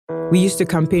We used to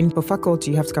campaign for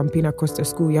faculty. You have to campaign across the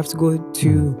school. You have to go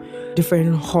to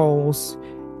different halls,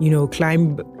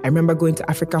 climb. I remember going to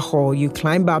Africa Hall. You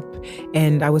climb up,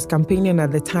 and I was campaigning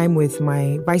at the time with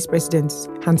my vice president,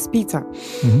 Hans-Peter.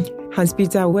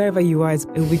 Hans-Peter, wherever you are, it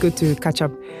will be good to catch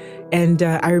up. And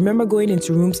I remember going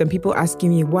into rooms and people asking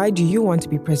me, why do you want to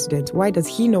be president? Why does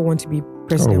he not want to be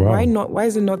president? Oh, wow. Why not? Why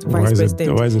is it not vice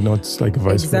president? Why is it not like a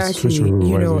vice president?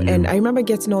 Exactly. And I remember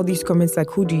getting all these comments like,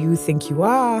 who do you think you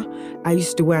are? I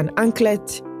used to wear an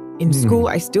anklet in school.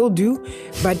 I still do.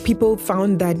 But people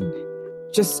found that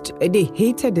they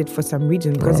hated it for some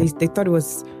reason because they thought it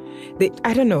was,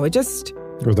 I don't know, it was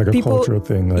like a cultural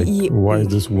thing. Like, why is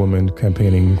this woman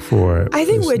campaigning for? I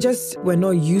think we're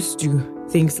not used to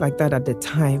things like that at the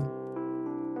time.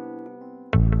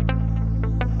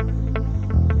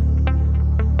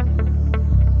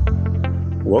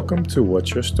 Welcome to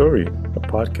What's Your Story, a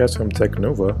podcast from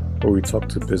TechNova where we talk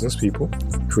to business people,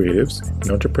 creatives,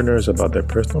 and entrepreneurs about their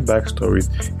personal backstories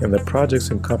and the projects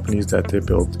and companies that they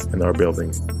built and are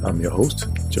building. I'm your host,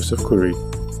 Joseph Curry.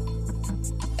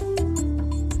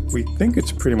 We think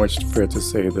it's pretty much fair to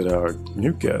say that our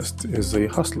new guest is a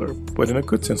hustler, but in a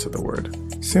good sense of the word.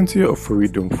 Cynthia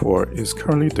Ofori-Dwumfuo is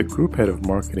currently the Group Head of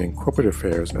Marketing Corporate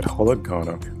Affairs at Hollard,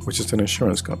 Ghana, which is an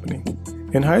insurance company.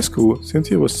 In high school,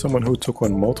 Cynthia was someone who took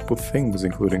on multiple things,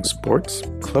 including sports,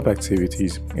 club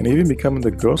activities, and even becoming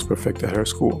the girls prefect at her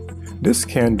school. This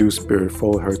can-do spirit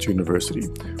followed her to university,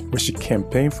 where she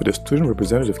campaigned for the Student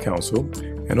Representative Council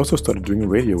and also started doing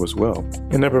radio as well.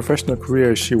 In her professional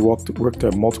career, she worked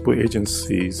at multiple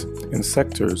agencies and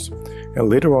sectors, and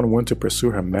later on went to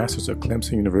pursue her master's at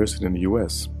Clemson University in the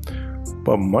US.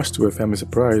 But much to her family's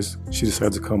surprise, she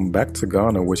decided to come back to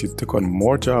Ghana, where she took on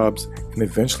more jobs and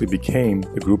eventually became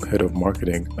the group head of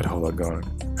marketing at Hollard, Ghana.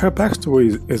 Her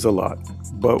backstory is a lot,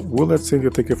 but we'll let Cynthia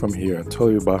take it from here and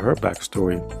tell you about her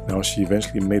backstory. Now she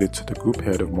eventually made it to the group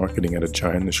head of marketing at a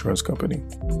giant insurance company.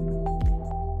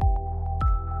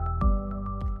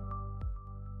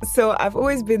 So I've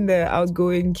always been the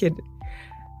outgoing kid.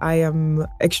 I am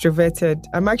extroverted.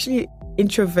 I'm actually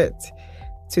introvert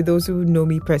to those who know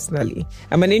me personally.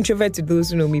 I'm an introvert to those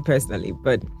who know me personally,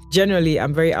 but generally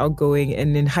I'm very outgoing.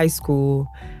 And in high school,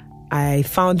 I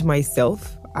found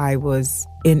myself. I was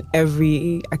in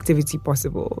every activity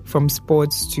possible, from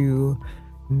sports to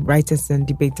Writers and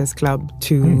Debaters Club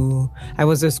to I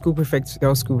was a school prefect,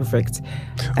 girls school prefect.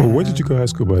 Where did you go to high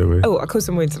school, by the way?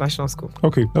 Akosombo International School.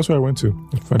 Okay, that's where I went to.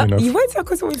 Funny enough. You went to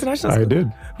Akosombo International School? I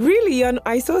did. Really? You're an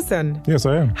ISOSAN? Yes,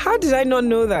 I am. How did I not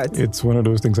know that? It's one of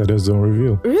those things I just don't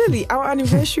reveal. Really? Our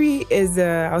anniversary is,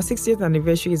 our 60th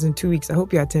anniversary is in 2 weeks. I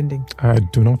hope you're attending. I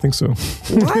do not think so.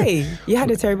 Why? You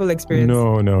had a terrible experience.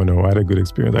 No. I had a good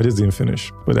experience. I just didn't finish.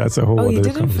 But that's a whole other you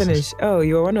didn't finish? Oh,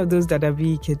 you were one of those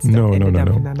Dadabi kids that ended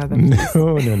up in another place.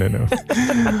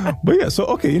 No. But yeah, so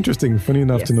okay, interesting. Funny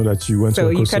enough to know that you went to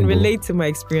Akosombo. So you can relate to my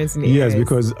experience in the Yes,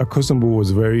 because Akosombo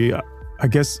was very,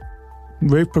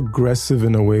 very progressive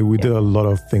in a way. We did a lot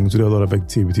of things. We did a lot of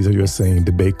activities, as you were saying,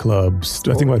 debate clubs.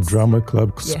 Sports. I think about drama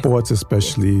club, sports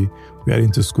especially. We had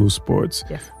inter-school sports.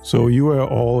 Yes. So you were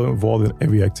all involved in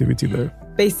every activity there.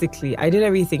 Basically, I did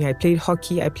everything. I played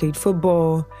hockey, I played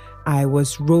football. I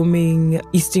was roaming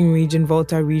Eastern region,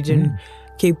 Volta region,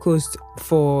 Cape Coast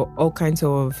for all kinds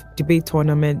of debate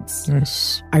tournaments.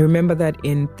 Yes. I remember that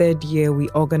in third year, we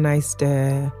organized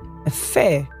a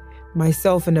fair,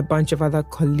 myself and a bunch of other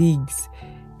colleagues.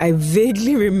 I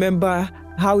vaguely remember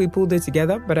how we pulled it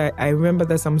together, but I remember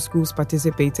that some schools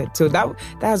participated. So that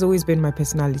has always been my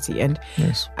personality. And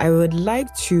I would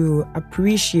like to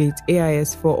appreciate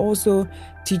AIS for also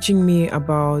teaching me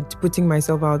about putting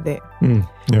myself out there.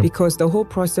 Because the whole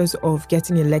process of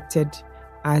getting elected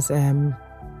as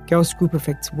girls school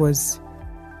prefect was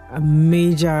a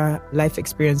major life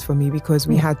experience for me, because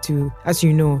we had to, as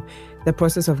you know, the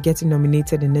process of getting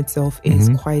nominated in itself is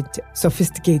quite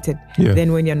sophisticated.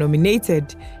 Then when you're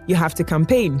nominated, you have to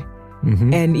campaign.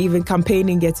 And even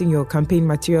campaigning, getting your campaign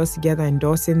materials together,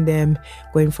 endorsing them,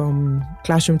 going from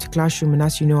classroom to classroom. And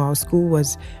as you know, our school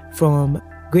was from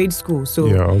grade school. So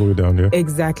all the way down there.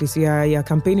 Exactly. So you're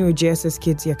campaigning with JSS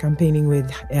kids, you're campaigning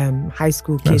with high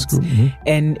school kids.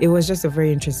 And it was just a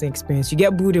very interesting experience. You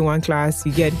get booed in one class,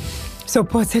 you get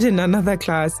supported in another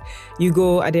class. You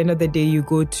go, at the end of the day, you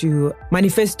go to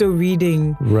manifesto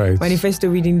reading. Right. Manifesto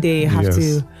reading day, you have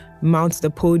to mount the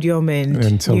podium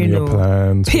and tell me your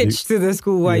plans. Pitch to the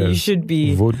school why you should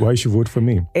be. Why you should vote for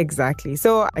me. Exactly.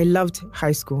 So I loved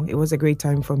high school. It was a great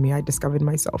time for me. I discovered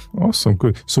myself. Awesome.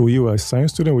 Good. So were you a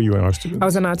science student or were you an art student? I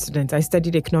was an art student. I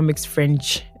studied economics,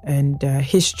 French, and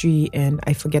history, and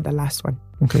I forget the last one.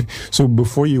 Okay. So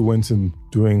before you went in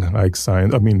doing like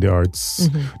science, the arts,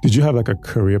 did you have like a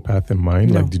career path in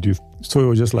mind? No. Like so it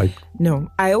was just like... No,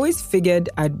 I always figured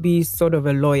I'd be sort of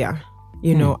a lawyer.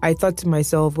 You know, I thought to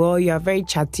myself, well, you are very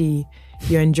chatty,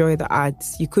 you enjoy the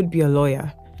arts, you could be a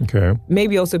lawyer. Okay.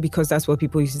 Maybe also because that's what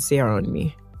people used to say around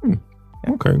me. Yeah.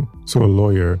 Okay. So a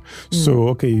lawyer.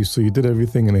 So you did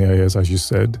everything in AIS, as you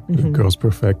said, the Girls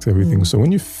Perfect, everything. So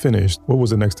when you finished, what was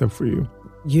the next step for you?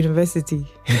 University.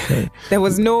 Okay. There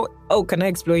was no, can I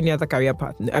explore any other career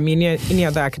path? Any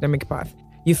other academic path.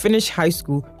 You finish high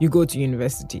school, you go to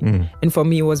university. And for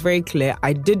me, it was very clear.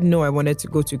 I did know I wanted to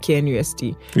go to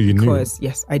KNUST. You knew?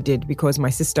 Yes, I did, because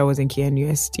my sister was in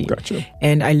KNUST. Gotcha.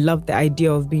 And I loved the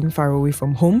idea of being far away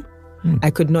from home. I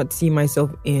could not see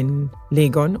myself in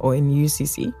Legon or in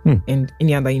UCC and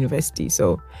any other university.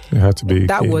 So it had to be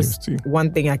that KNUST. was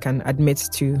one thing I can admit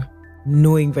to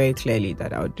knowing very clearly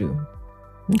that I would do.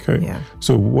 Okay. Yeah.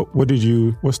 So what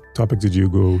topic did you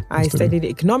go? I studied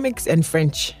economics and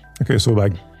French. Okay, so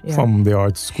from the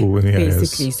art school in AIS.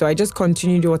 Basically. So I just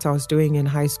continued what I was doing in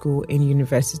high school and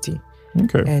university.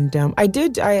 Okay. And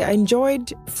I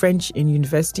enjoyed French in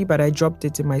university, but I dropped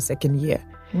it in my second year.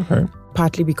 Okay.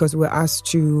 Partly because we were asked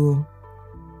to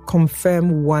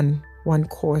confirm one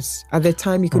course. At the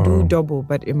time, you could do double,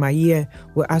 but in my year,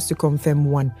 we were asked to confirm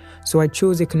one. So I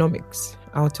chose economics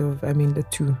out of, the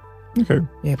two. Okay.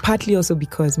 Yeah, partly also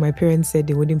because my parents said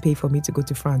they wouldn't pay for me to go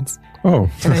to France. Oh.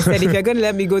 And I said, if you're going to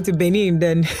let me go to Benin,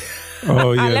 then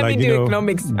let me do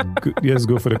economics. Yes,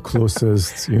 go for the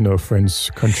closest,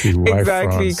 French country. Why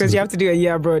exactly, because you have to do a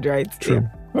year abroad, right? True.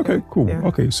 Yeah. Okay, cool. Yeah.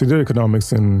 Okay, so you did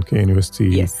economics in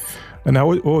KNUST. Yes. And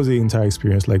what was the entire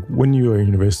experience? Like when you were in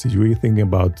university, were you thinking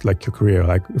about like your career?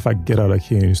 Like if I get out of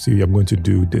KNUST, I'm going to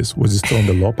do this. Was it still on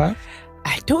the law path?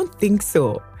 I don't think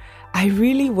so. I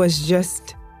really was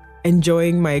just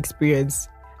enjoying my experience.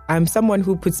 I'm someone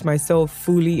who puts myself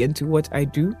fully into what I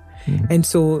do. And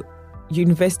so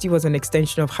university was an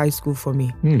extension of high school for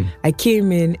me. I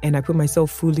came in and I put myself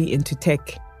fully into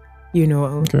tech,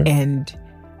 and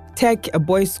tech, a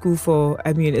boys' school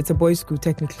it's a boys' school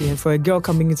technically. And for a girl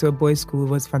coming into a boys' school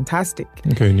was fantastic.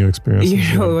 Okay, new experience.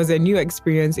 It was a new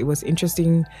experience. It was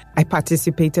interesting. I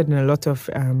participated in a lot of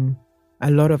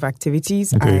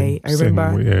activities. Okay, I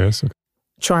remember yes. Okay.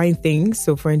 Trying things.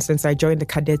 So for instance, I joined the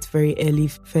cadets very early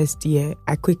first year.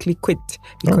 I quickly quit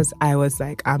because I was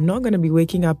like, I'm not going to be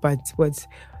waking up at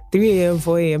 3 a.m.,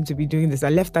 4 a.m. to be doing this. I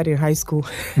left that in high school.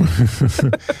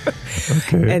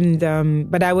 Okay.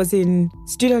 And but I was in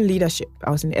student leadership.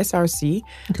 I was in SRC.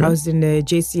 Okay. I was in the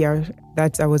JCR.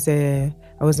 I was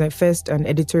an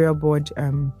editorial board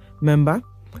member.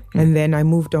 And then I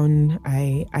moved on.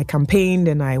 I campaigned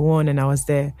and I won, and I was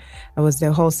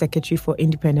the hall secretary for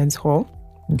Independence Hall.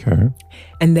 Okay.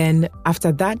 And then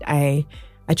after that, I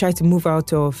tried to move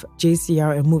out of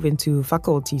JCR and move into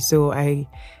faculty. So I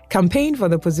campaigned for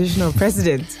the position of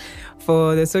president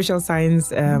for the social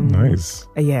science. Nice.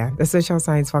 The social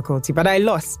science faculty. But I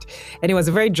lost. And it was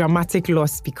a very dramatic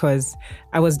loss because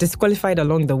I was disqualified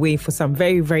along the way for some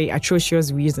very, very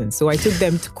atrocious reasons. So I took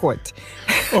them to court.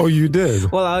 Oh, you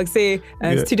did? Well, I would say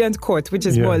student court, which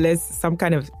is more or less some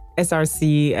kind of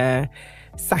SRC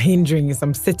sahindering,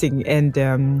 some sitting.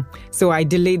 And so I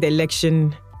delayed the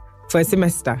election for a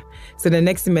semester. So the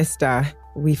next semester,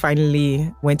 we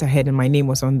finally went ahead and my name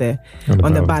was on the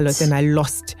ballot, and I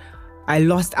lost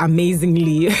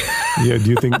amazingly. Yeah, do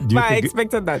you think I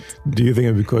expected that. Do you think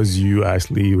it's because you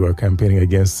actually were campaigning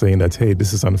against, saying that, hey,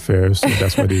 this is unfair, so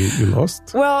that's why you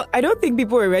lost? Well, I don't think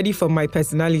people were ready for my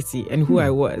personality and who I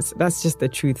was. That's just the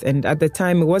truth. And at the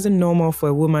time, it wasn't normal for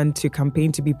a woman to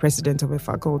campaign to be president of a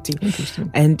faculty.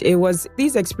 Interesting. And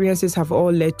these experiences have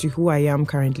all led to who I am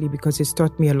currently, because it's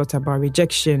taught me a lot about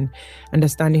rejection,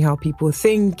 understanding how people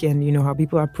think and, how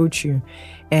people approach you.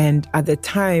 And at the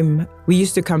time, we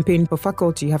used to campaign for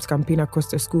faculty. You have to campaign across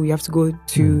the school. You have to go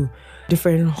to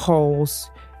different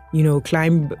halls,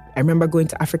 climb. I remember going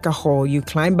to Africa Hall. You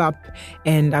climb up,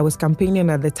 and I was campaigning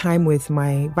at the time with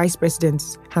my vice president,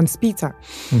 Hans Peter.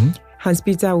 Hans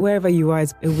Peter, wherever you are,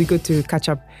 it will be good to catch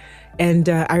up. And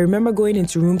I remember going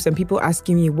into rooms and people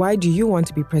asking me, why do you want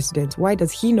to be president? Why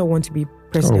does he not want to be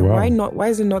president? Oh, wow. Why not? Why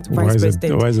is it not vice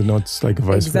president? Why is it not like a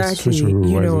vice president?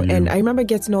 Exactly. And I remember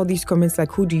getting all these comments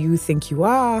like, who do you think you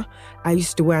are? I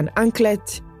used to wear an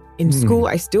anklet in school.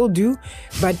 I still do.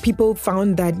 But people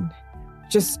found that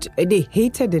they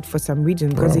hated it for some reason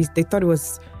because they thought it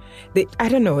was, I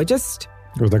don't know, it was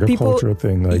like a cultural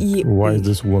thing. Like, why is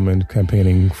this woman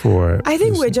campaigning for? I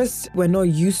think we're not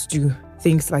used to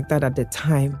things like that at the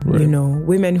time. Right.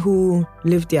 Women who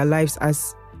lived their lives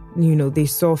as, they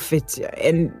saw fit.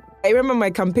 And I remember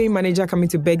my campaign manager coming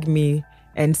to beg me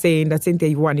and saying that,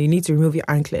 Cynthia, one, you need to remove your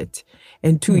anklet.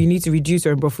 And two, you need to reduce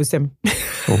your brofusem.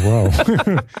 Oh,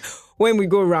 wow. When we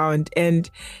go around. And,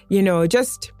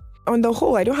 just on the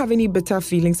whole, I don't have any bitter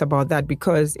feelings about that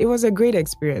because it was a great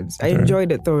experience. I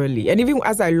enjoyed it thoroughly. And even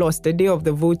as I lost the day of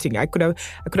the voting, I could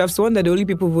have sworn that the only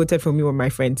people who voted for me were my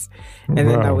friends. And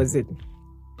then that was it.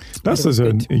 That's such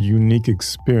a unique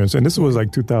experience. And this was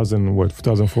like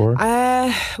 2004?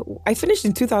 I finished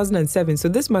in 2007. So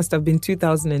this must have been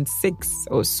 2006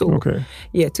 or so. Okay.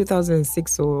 Yeah,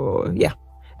 2006 or, yeah.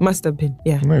 Must have been,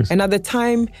 yeah. Nice. And at the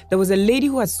time, there was a lady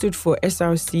who had stood for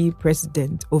SRC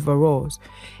president overalls,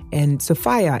 and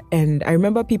Sophia. And I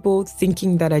remember people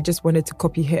thinking that I just wanted to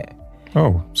copy her.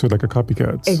 Oh, so like a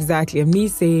copycat. Exactly. And me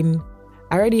saying,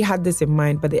 I already had this in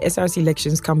mind, but the SRC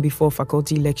elections come before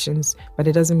faculty elections, but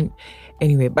it doesn't.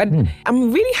 Anyway, but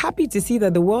I'm really happy to see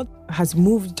that the world has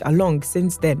moved along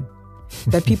since then,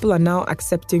 that people are now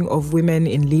accepting of women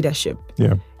in leadership.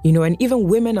 Yeah. And even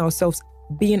women ourselves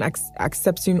being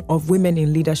accepting of women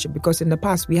in leadership, because in the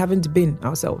past we haven't been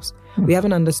ourselves. We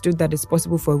haven't understood that it's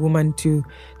possible for a woman to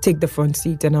take the front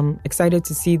seat, and I'm excited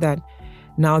to see that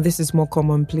now this is more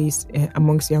commonplace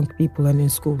amongst young people and in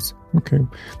schools. Okay,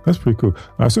 that's pretty cool.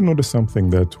 I also noticed something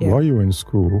that while you were in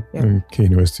school in K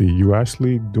University, you were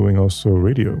actually doing also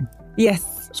radio.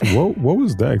 Yes. So what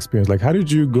was that experience like? How did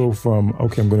you go from,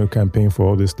 okay, I'm going to campaign for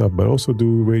all this stuff, but also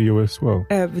do radio as well?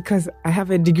 Because I have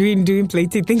a degree in doing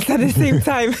plenty things at the same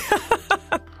time.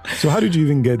 So how did you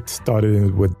even get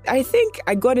started with? I think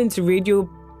I got into radio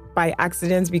by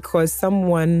accident because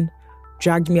someone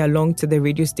dragged me along to the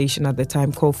radio station at the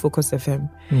time called Focus FM.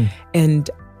 And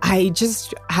I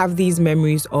just have these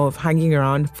memories of hanging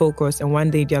around Focus, and one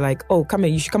day they're like, oh, come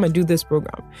on, you should come and do this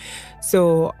program.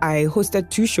 So I hosted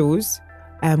 2 shows.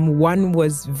 One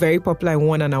was very popular and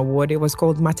won an award. It was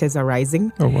called Matters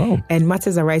Arising. Oh, wow. And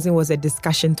Matters Arising was a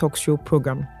discussion talk show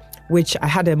program, which I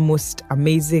had a most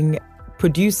amazing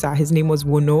producer. His name was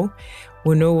Wono.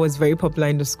 Wono was very popular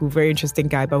in the school, very interesting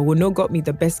guy, but Wono got me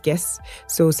the best guests.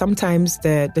 So sometimes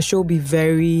the show will be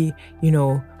very,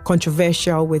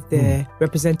 controversial with the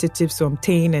representatives from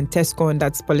TAIN and TESCON,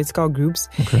 that's political groups.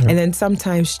 Okay. And then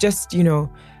sometimes just,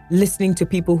 listening to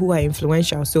people who are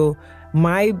influential. So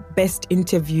my best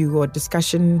interview or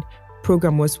discussion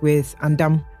program was with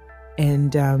Andam,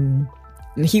 and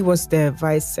he was the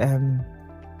vice,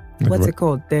 what's it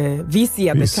called? The VC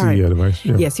at the time. Advice,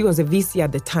 yeah. Yes, he was a VC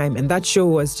at the time. And that show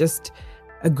was just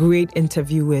a great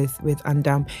interview with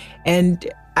Andam. And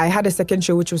I had a second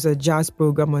show, which was a jazz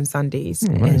program on Sundays.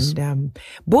 Nice. And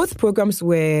both programs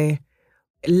were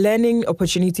learning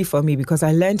opportunity for me because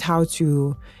I learned how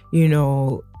to,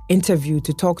 interview,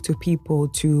 to talk to people,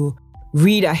 to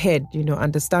read ahead,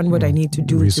 understand what I need to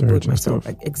do to build myself.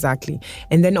 Exactly.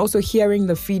 And then also hearing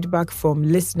the feedback from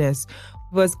listeners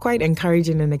was quite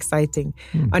encouraging and exciting.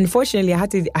 Unfortunately, I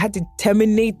had to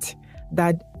terminate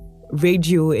that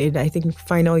radio in, I think,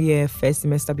 final year, first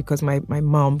semester, because my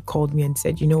mom called me and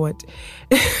said, you know what,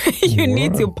 you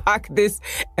need to pack this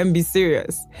and be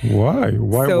serious. Why?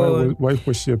 Why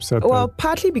was she upset? Well,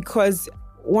 partly because,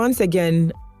 once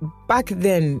again, back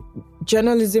then,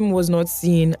 journalism was not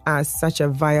seen as such a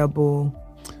viable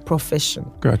profession.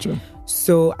 Gotcha.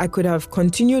 So I could have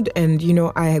continued, and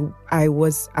I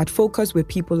was at Focus with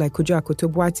people like Kojo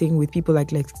Akoto-Boateng, with people like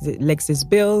Lexis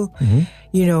Bill,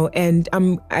 and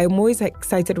I'm always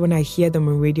excited when I hear them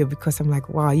on radio because I'm like,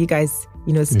 wow, you guys,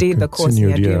 stayed the course and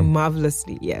you're doing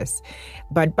marvelously. Yes.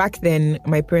 But back then,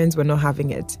 my parents were not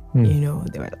having it. They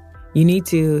were, you need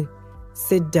to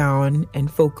sit down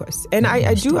and focus. And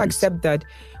I do accept that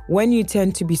when you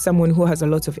tend to be someone who has a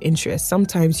lot of interest,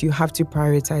 sometimes you have to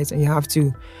prioritize and you have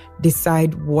to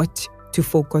decide what to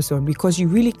focus on, because you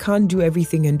really can't do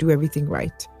everything and do everything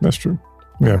right. That's true.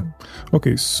 Yeah.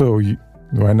 Okay, so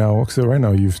right now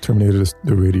you've terminated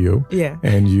the radio. Yeah.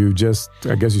 And you just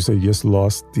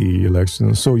lost the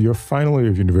election. So your final year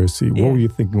of university, what were you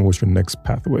thinking was your next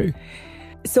pathway?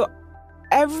 So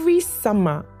every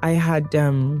summer I had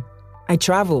I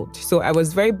traveled. So I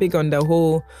was very big on the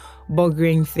whole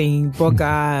boggering thing, go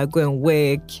and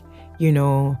work,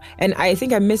 And I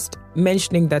think I missed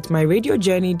mentioning that my radio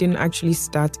journey didn't actually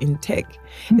start in tech.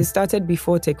 It started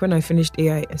before tech, when I finished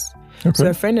AIS. Okay. So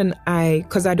a friend and I,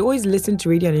 because I'd always listened to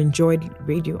radio and enjoyed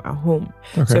radio at home.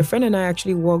 Okay. So a friend and I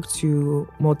actually walked to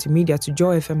multimedia, to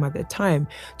Joy FM at the time,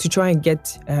 to try and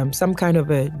get some kind of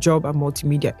a job at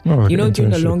multimedia.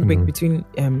 During the long break between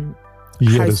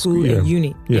high school and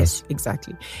uni. Yes,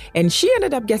 exactly. And she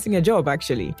ended up getting a job,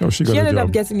 actually. She ended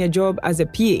up getting a job as a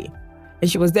PA. And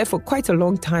she was there for quite a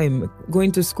long time,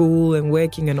 going to school and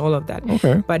working and all of that.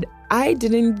 Okay. But I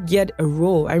didn't get a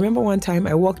role. I remember one time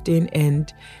I walked in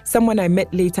and someone I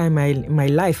met later in my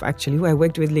life, actually, who I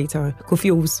worked with later,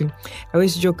 Ofori-Dwumfuo. I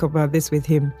always joke about this with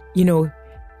him. You know,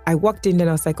 I walked in and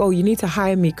I was like, oh, you need to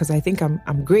hire me because I think I'm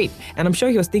great. And I'm sure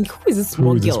he was thinking, who is this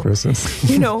small girl? This person?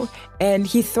 You know, and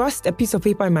he thrust a piece of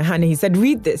paper in my hand and he said,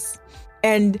 read this.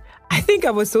 And I think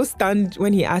I was so stunned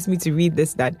when he asked me to read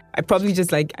this that I probably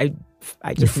just I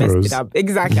just messed it up.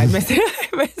 Exactly. I messed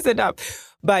it up.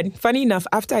 But funny enough,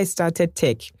 after I started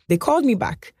tech, they called me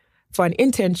back for an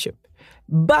internship.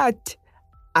 But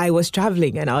I was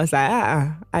traveling and I was like,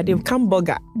 I didn't come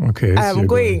bugger. Okay. I'm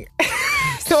going.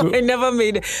 So I never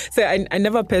made it. So I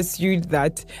never pursued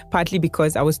that, partly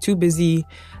because I was too busy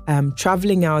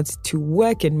traveling out to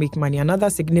work and make money. Another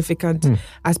significant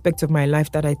aspect of my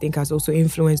life that I think has also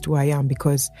influenced who I am,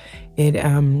 because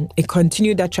it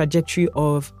continued that trajectory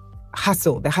of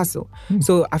the hustle.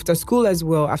 So after school as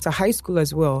well, after high school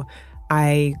as well,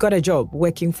 I got a job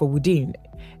working for Woodin.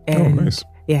 And nice.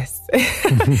 Yes.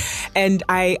 And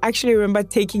I actually remember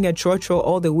taking a trotro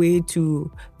all the way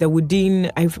to the Woodin.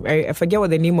 I forget what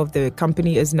the name of the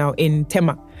company is now, in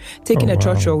Tema. Taking a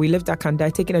trotro, we lived at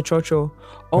Kandai, taking a trotro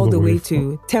all the way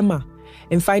to Tema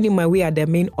and finding my way at their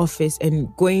main office and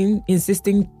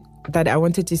insisting that I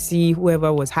wanted to see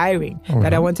whoever was hiring,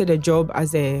 that I wanted a job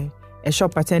as a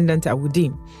shop attendant at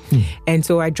Woodin. And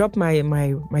so I dropped my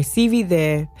CV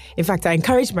there. In fact, I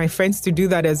encouraged my friends to do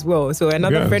that as well. So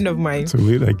another friend of mine. So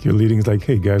your leading is like,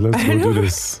 hey guys, let's go do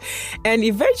this. And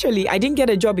eventually, I didn't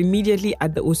get a job immediately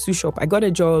at the Osu shop. I got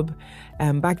a job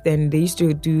back then. They used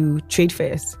to do trade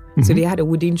fairs. So they had a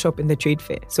Woodin shop in the trade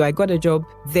fair. So I got a job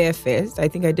there first. I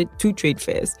think I did 2 trade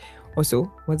fairs or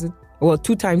so. Was it? Well,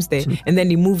 2 times there. And then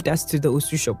they moved us to the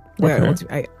Osu shop where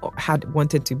I had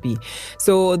wanted to be.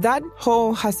 So that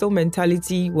whole hustle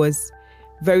mentality was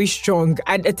very strong.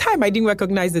 At the time, I didn't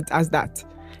recognize it as that,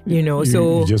 you know.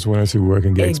 You just wanted to work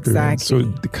and get experience.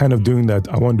 So kind of doing that,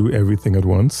 I want to do everything at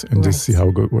once and just see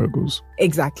where it goes.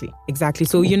 Exactly.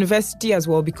 So university as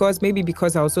well, because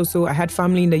I was also, I had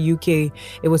family in the UK.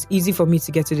 It was easy for me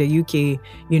to get to the UK,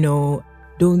 you know.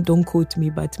 Don't quote me,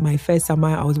 but my first summer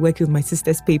I was working with my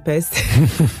sister's papers.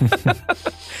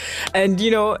 And,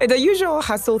 you know, the usual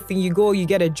hustle thing, you go, you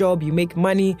get a job, you make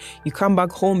money, you come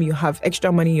back home, you have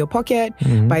extra money in your pocket.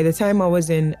 By the time I was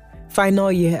in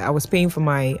final year, I was paying for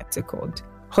my,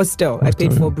 hostel. I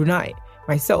paid for Brunei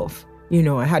myself. You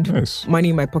know, I had money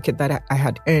in my pocket that I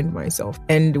had earned myself.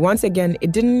 And once again, I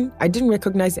didn't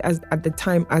recognize it at the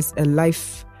time as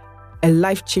a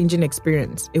life-changing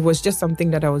experience. It was just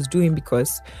something that I was doing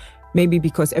because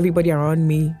everybody around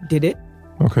me did it.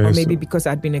 Or maybe because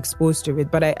I'd been exposed to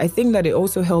it. But I think that it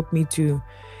also helped me to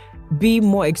be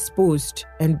more exposed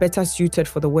and better suited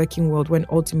for the working world when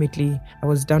ultimately I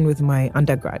was done with my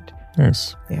undergrad.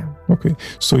 Yes. Yeah. Okay.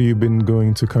 So you've been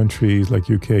going to countries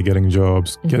like UK, getting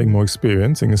jobs, getting more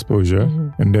experience and exposure,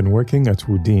 and then working at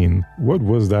Woodin. What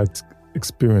was that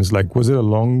experience like? Was it a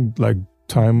long,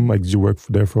 time? Did you work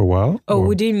there for a while?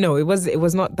 We didn't know. It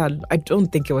was not that. I don't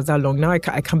think it was that long. Now I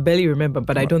can barely remember,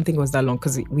 but I don't think it was that long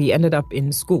because we ended up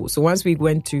in school. So once we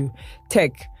went to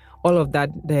tech, all of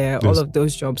that all of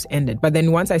those jobs ended. But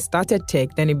then once I started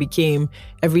tech, then it became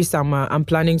every summer I'm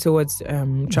planning towards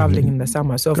traveling in the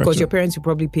summer. So of course your parents will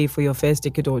probably pay for your first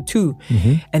ticket or 2.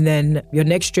 And then your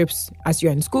next trips, as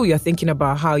you're in school, you're thinking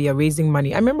about how you're raising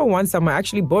money. I remember one summer I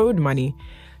actually borrowed money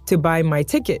to buy my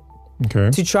ticket.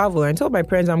 To travel. I told my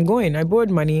parents I'm going. I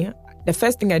borrowed money. The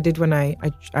first thing I did when I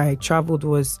traveled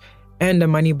was earn the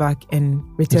money back and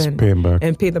return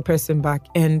and pay the person back.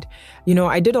 And, you know,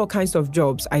 I did all kinds of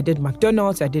jobs. I did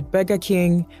McDonald's, I did Burger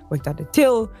King, worked at the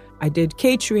till, I did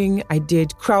catering, I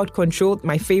did crowd control.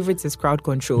 My favorite is crowd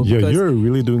control. Yeah, you're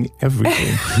really doing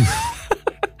everything.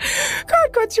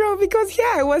 Crowd control, because here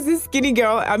I was this skinny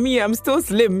girl. I mean, I'm still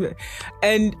slim.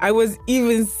 And I was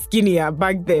even skinnier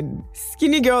back then.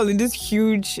 Skinny girl in this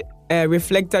huge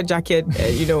reflector jacket,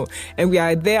 you know, and we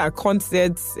are there at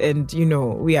concerts and, you know,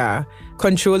 we are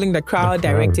controlling the crowd,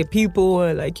 directing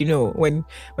people, like, you know, when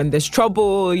there's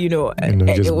trouble, you know.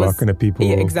 Just barking at people,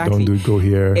 exactly. Don't go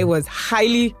here. It was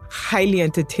highly, highly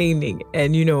entertaining.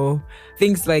 And, you know,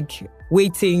 things like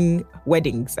waiting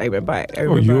weddings, I remember.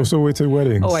 Oh, you also waited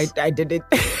weddings? Oh, I did it.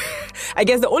 I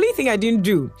guess the only thing I didn't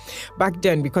do back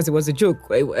then, because it was a joke,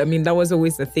 I mean, that was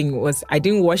always the thing, was I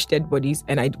didn't wash dead bodies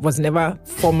and I was never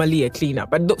formally a cleaner.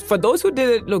 But for those who did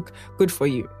it, look, good for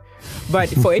you. But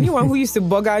for anyone who used to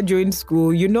bug out during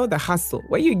school, you know the hustle.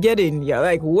 When you get in, you're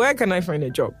like, where can I find a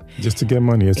job? Just to get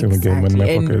money, to get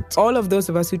money in my pocket. All of those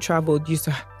of us who traveled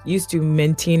used to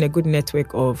maintain a good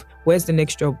network of where's the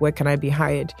next job? Where can I be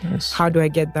hired? Yes. How do I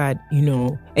get that?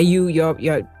 And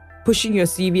you're pushing your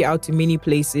CV out to many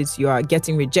places. You are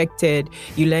getting rejected.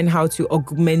 You learn how to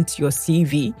augment your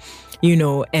CV,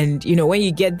 and when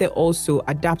you get there, also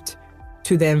adapt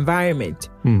to the environment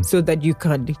so that you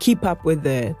can keep up with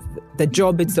the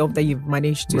job itself that you've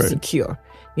managed to secure.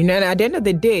 And at the end of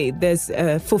the day, there's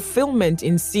fulfillment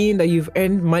in seeing that you've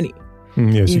earned money.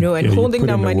 Yes, and holding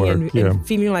that money and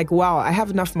feeling like, wow, I have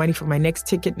enough money for my next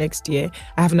ticket next year.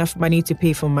 I have enough money to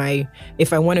pay for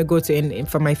if I want to go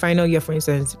for my final year, for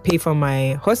instance, pay for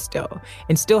my hostel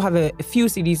and still have a few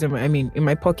CDs in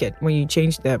my pocket when you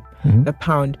change the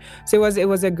pound. So it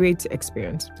was a great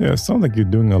experience. Yeah, it sounds like you're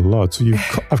doing a lot. So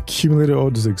you've accumulated all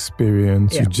this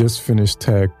experience. You just finished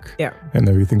tech and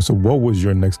everything. So what was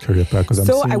your next career path?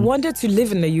 I wanted to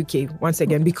live in the UK once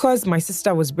again because my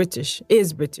sister is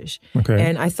British. Okay.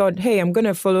 And I thought, hey, I'm going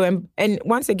to follow him. And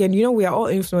once again, we are all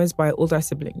influenced by older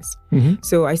siblings.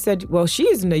 So I said, well, she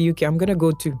is in the UK. I'm going to go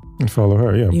too. And follow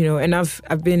her, yeah. And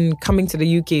I've been coming to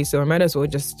the UK, so I might as well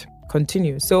just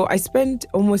continue. So I spent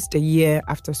almost a year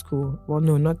after school. Well,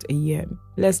 no, not a year.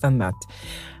 Less than that.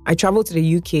 I traveled to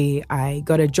the UK. I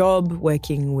got a job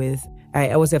working with...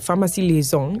 I was a pharmacy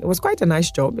liaison. It was quite a nice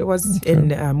job. It was in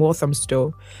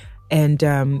Walthamstow. And...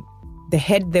 the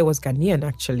head there was Ghanaian,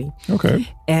 actually. Okay.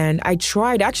 And I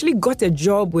actually got a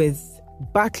job with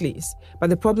Barclays. But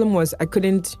the problem was I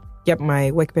couldn't get my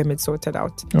work permit sorted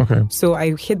out. Okay. So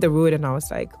I hit the road and I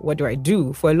was like, what do I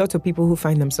do? For a lot of people who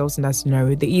find themselves in that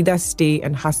scenario, they either stay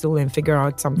and hustle and figure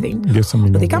out something, or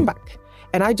they come back.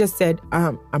 And I just said,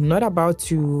 I'm not about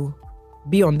to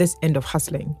be on this end of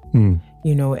hustling,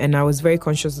 and I was very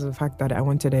conscious of the fact that I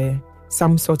wanted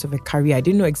some sort of a career. I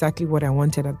didn't know exactly what I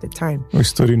wanted at the time. You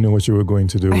still didn't know what you were going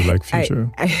to do with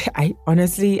future? I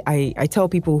honestly, I tell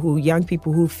young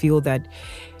people who feel that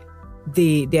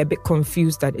they're a bit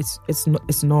confused that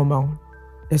it's normal.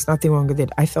 There's nothing wrong with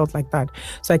it. I felt like that.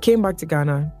 So I came back to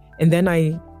Ghana and then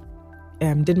I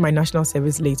did my national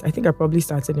service late. I think I probably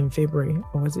started in February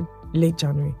or was it late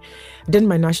January. I did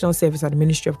my national service at the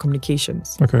Ministry of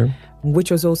Communications. Okay.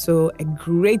 Which was also a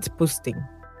great posting.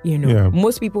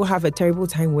 Most people have a terrible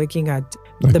time working at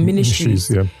the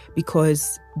ministries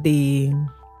because they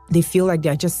feel like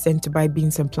they're just sent to buy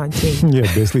beans and plantain.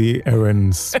 Basically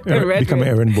errands. Become an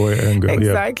errand boy, errand girl.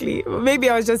 Exactly. Maybe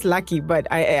I was just lucky,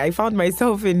 but I found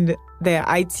myself in the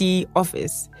IT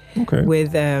office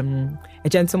with a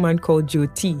gentleman called Joe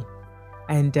T.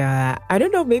 And I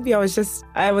don't know, maybe I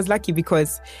was lucky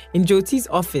because in Joe T's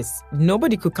office,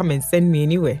 nobody could come and send me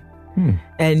anywhere.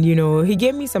 And, he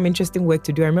gave me some interesting work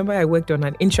to do. I remember I worked on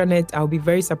an intranet. I'll be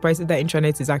very surprised if that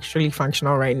intranet is actually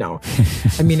functional right now.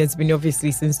 It's been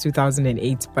obviously since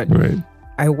 2008, but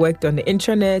I worked on the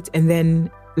intranet. And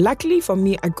then luckily for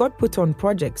me, I got put on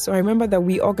projects. So I remember that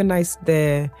we organized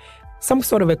some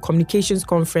sort of a communications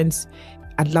conference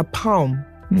at La Palme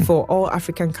for all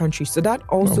African countries. So that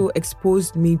also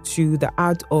exposed me to the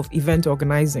art of event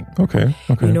organizing. Okay.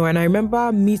 And I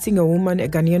remember meeting a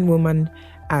Ghanaian woman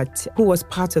who was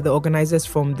part of the organizers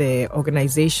from the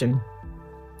organization.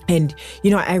 And,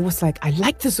 I was like, I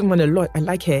like this woman a lot. I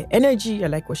like her energy. I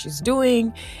like what she's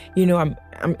doing.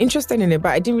 I'm interested in it, but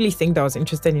I didn't really think that I was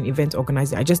interested in event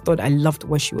organizing. I just thought I loved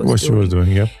what she was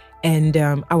doing. Yeah. And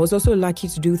I was also lucky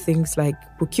to do things like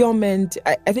procurement.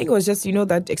 I think it was just,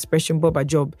 that expression, Boba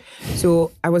job. So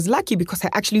I was lucky because I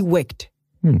actually worked.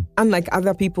 Unlike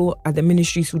other people at the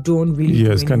ministries who don't really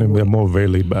do it's kind of more very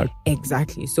laid back.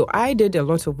 Exactly. So I did a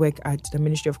lot of work at the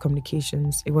Ministry of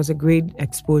Communications. It was a great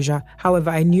exposure.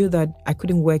 However, I knew that I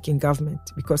couldn't work in government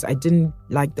because I didn't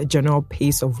like the general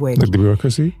pace of work. Like the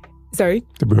bureaucracy? Sorry?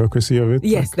 The bureaucracy of it?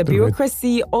 Yes, the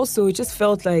bureaucracy also, it just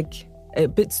felt like a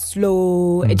bit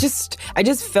slow. I just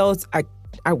felt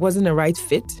I wasn't a right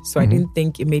fit. So I didn't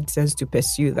think it made sense to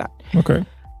pursue that. Okay.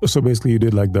 So basically you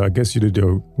did I guess you did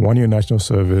your 1 year national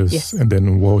service. Yes. And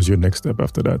then what was your next step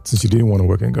after that, since you didn't want to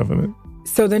work in government?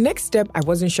 So the next step, I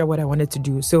wasn't sure what I wanted to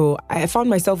do. So I found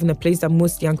myself in a place that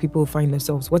most young people find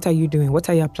themselves. What are you doing? What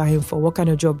are you applying for? What kind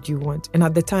of job do you want? And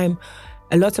at the time,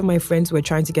 a lot of my friends were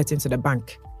trying to get into the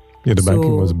bank. Yeah, the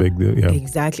banking was a big deal. Yeah,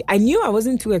 exactly. I knew I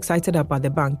wasn't too excited about the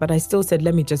bank, but I still said,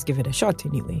 let me just give it a shot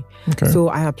anyway. Okay. So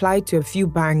I applied to a few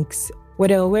banks.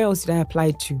 Where else did I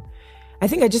apply to? I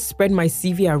think I just spread my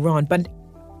CV around. But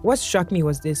what struck me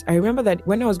was this. I remember that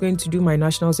when I was going to do my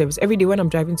national service, every day when I'm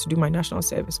driving to do my national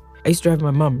service, I used to drive my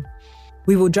mom.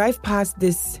 We would drive past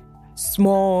this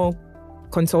small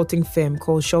consulting firm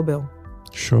called Shobel.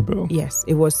 Showbill. Yes,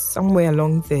 it was somewhere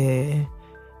along the.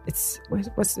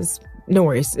 What's this? No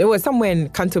worries. It was somewhere in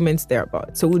Cantonments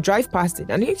thereabout. So we'll drive past it,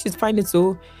 and I just find it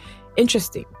so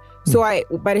interesting. So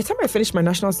by the time I finished my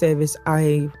national service,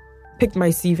 I picked my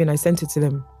CV and I sent it to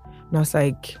them, and I was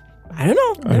like, I don't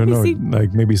know. Let me see.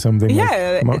 Like maybe something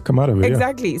come out of it.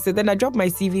 Exactly. So then I dropped my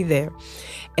CV there.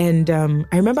 And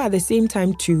I remember at the same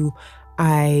time too,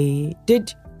 I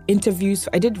did interviews.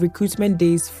 I did recruitment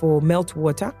days for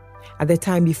Meltwater. At the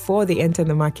time, before they entered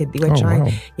the market, they were trying.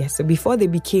 Wow. Yeah, so before they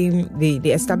became, they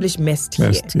established Mest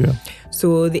here. Yeah.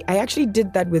 So I actually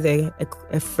did that with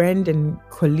a friend and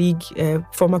colleague,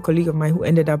 former colleague of mine who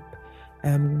ended up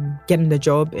getting the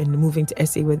job and moving to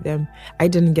SA with them. I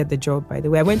didn't get the job, by the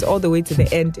way. I went all the way to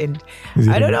the end, and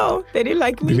I don't know, they didn't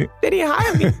like me. They didn't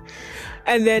hire me.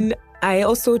 And then I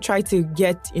also tried to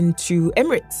get into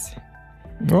Emirates.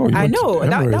 Oh, I know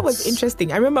that was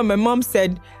interesting. I remember my mom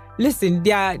said, "Listen,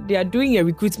 they are doing a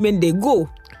recruitment. They go.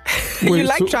 You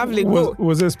like traveling? Go."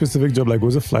 Was there a specific job? Like,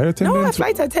 was it flight attendant? No, a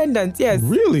flight attendant. Yes,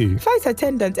 really, flight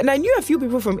attendant. And I knew a few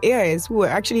people from AIS who were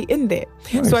actually in there.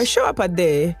 Nice. So I show up at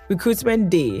the recruitment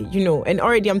day, and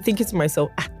already I'm thinking to myself,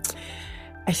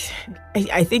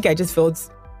 I think I just felt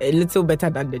a little better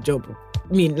than the job.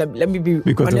 I mean, let me be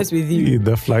honest with you.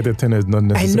 The flight attendant is not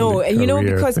necessarily. I know,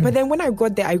 and but then when I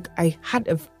got there, I had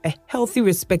a healthy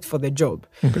respect for the job,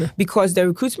 because the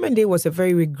recruitment day was a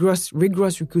very rigorous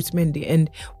recruitment day, and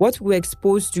what we were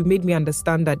exposed to made me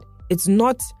understand that it's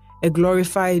not a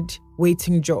glorified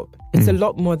waiting job. It's a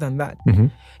lot more than that.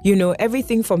 Mm-hmm.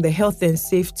 Everything from the health and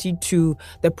safety to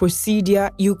the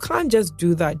procedure, you can't just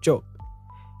do that job.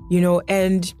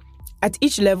 And at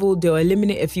each level, they'll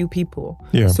eliminate a few people.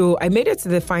 Yeah. So I made it to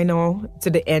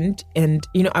the end, and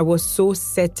I was so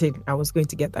certain I was going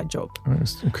to get that job.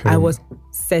 Nice. Okay. I was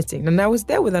certain, and I was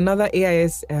there with another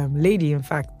AIS lady, in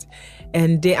fact,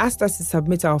 and they asked us to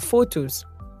submit our photos,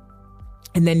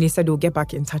 and then they said they'll get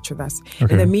back in touch with us.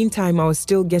 Okay. In the meantime, I was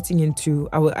still getting into.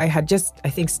 I had just, I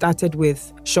think, started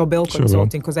with Showbill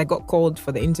Consulting, because I got called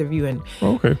for the interview, and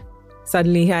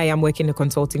suddenly here I am working in a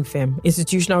consulting firm,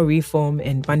 institutional reform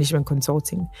and management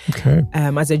consulting,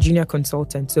 as a junior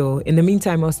consultant. So in the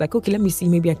meantime, I was like, okay, let me see,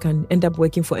 maybe I can end up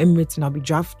working for Emirates and I'll be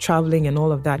traveling and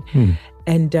all of that.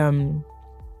 And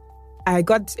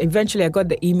eventually I got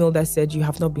the email that said, you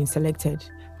have not been selected.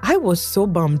 I was so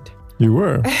bummed. You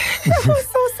were? I was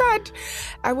so sad.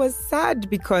 I was sad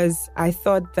because I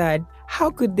thought that,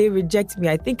 how could they reject me?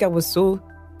 I think I was so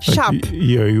sharp.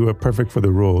 You were perfect for the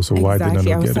role, so why didn't I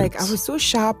get it? I was so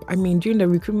sharp. I mean, during the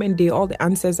recruitment day, all the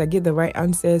answers, I gave the right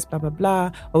answers, blah, blah, blah.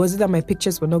 Or was it that my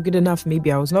pictures were not good enough?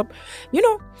 Maybe I was not,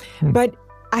 But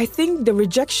I think the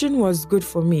rejection was good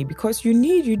for me, because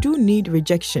you do need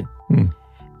rejection.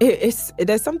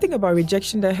 There's something about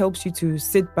rejection that helps you to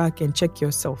sit back and check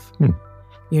yourself.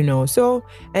 So,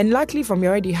 and luckily for me, I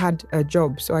already had a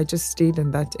job, so I just stayed in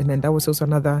that, and then that was also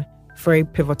another very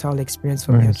pivotal experience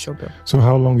for me at Showbill. So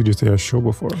how long did you stay at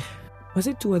Showbill for? Was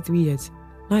it 2 or 3 years?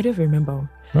 No, I don't remember.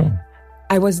 Oh.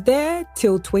 I was there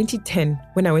till 2010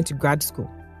 when I went to grad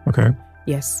school. Okay.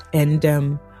 Yes.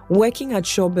 And working at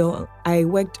Showbill, I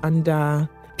worked under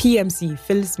PMC,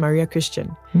 Phyllis Maria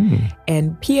Christian.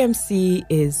 And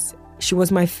PMC she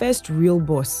was my first real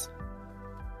boss.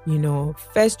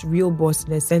 First real boss,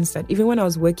 in the sense that even when I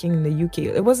was working in the UK,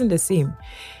 it wasn't the same.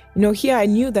 Here I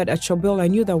knew that at Showbill, I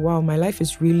knew that, wow, my life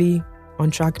is really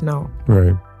on track now.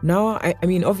 Right. Now, I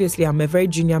mean, obviously, I'm a very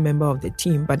junior member of the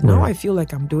team, but now I feel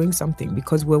like I'm doing something,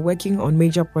 because we're working on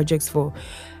major projects for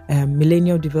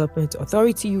Millennium Development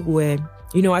Authority, where,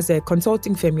 as a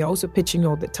consulting firm, you're also pitching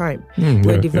all the time.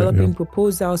 We're developing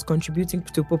proposals, contributing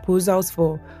to proposals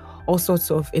for all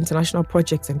sorts of international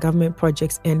projects and government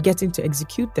projects, and getting to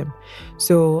execute them.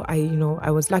 So I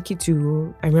was lucky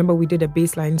I remember we did a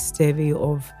baseline survey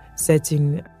of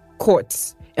certain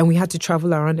courts, and we had to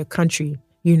travel around the country,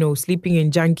 sleeping in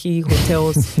janky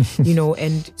hotels,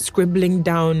 and scribbling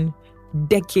down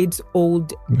decades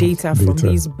old data from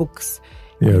these books.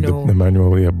 Yeah, the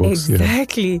manual books.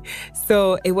 Exactly. Yeah.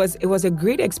 So it was a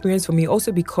great experience for me,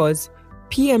 also because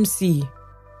PMC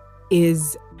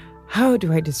is, how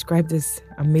do I describe this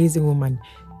amazing woman?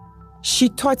 She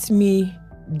taught me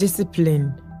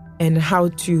discipline and how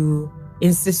to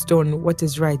insist on what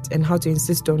is right, and how to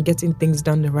insist on getting things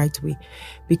done the right way,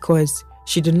 because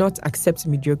she did not accept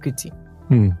mediocrity.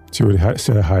 She would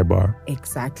set a high bar.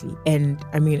 Exactly. And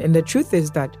I mean, and the truth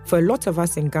is that for a lot of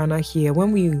us in Ghana here,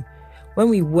 when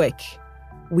we work,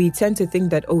 we tend to think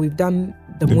that, we've done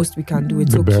the most we can do.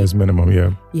 It's the barest minimum,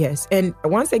 yeah. Yes. And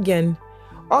once again,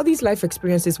 all these life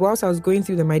experiences, whilst I was going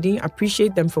through them, I didn't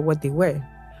appreciate them for what they were.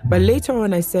 But later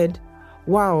on, I said,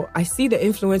 wow, I see the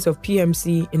influence of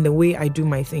PMC in the way I do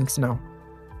my things now.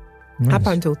 Nice. Up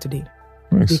until today.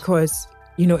 Nice. Because,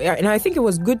 and I think it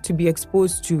was good to be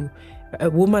exposed to a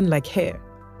woman like her,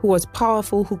 who was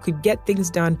powerful, who could get things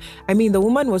done. I mean, the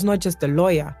woman was not just a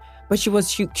lawyer, but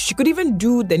she could even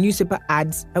do the newspaper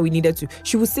ads that we needed to.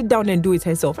 She would sit down and do it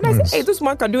herself. And I said, hey, this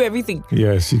man can do everything.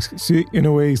 Yeah, she in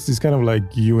a way, she's kind of like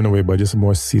you in a way, but just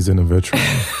more seasoned and veteran.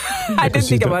 I didn't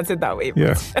think about it that way.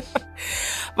 Yeah.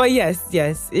 But yes,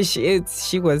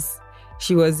 she was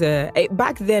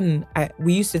back then,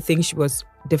 we used to think she was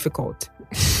difficult.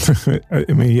 I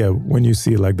mean, yeah, when you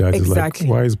see it like that, Exactly. It's like,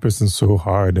 why is this person so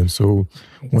hard and so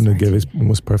want to get it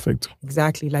almost perfect?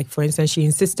 Exactly. Like, for instance, she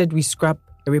insisted we scrap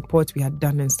a report we had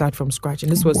done and start from scratch.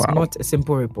 And this was not a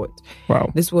simple report.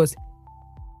 Wow. This was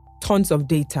tons of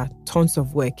data, tons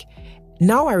of work.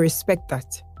 Now I respect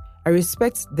that. I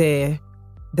respect the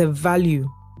value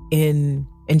in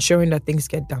ensuring that things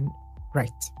get done right.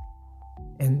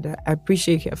 And I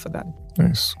appreciate her for that.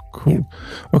 Nice. Cool. Yeah.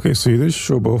 Okay, so you did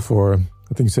Showbill for,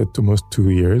 I think you said almost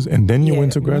 2 years, and then you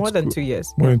went to grad school? More than 2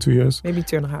 years. More than 2 years? Maybe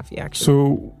 2.5, yeah, actually.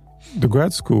 So the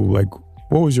grad school, like,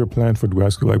 what was your plan for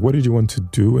grad school? Like, what did you want to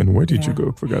do and where did you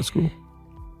go for grad school?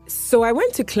 So I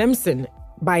went to Clemson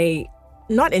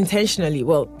not intentionally.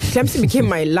 Well, Clemson became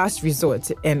my last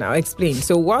resort, and I'll explain.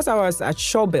 So whilst I was at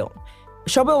Showbill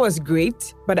was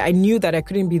great, but I knew that I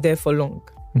couldn't be there for long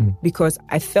because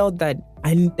I felt that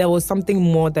there was something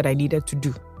more that I needed to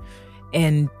do.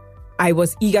 And I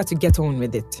was eager to get on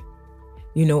with it,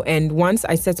 and once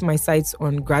I set my sights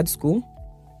on grad school,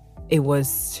 it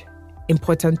was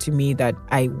important to me that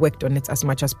I worked on it as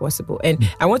much as possible. And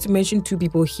I want to mention 2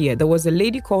 people here. There was a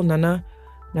lady called Nana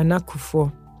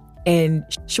Kufo, and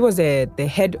she was the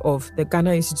head of the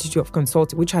Ghana Institute of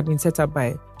Consulting, which had been set up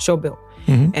by Showbill.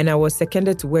 And I was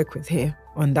seconded to work with her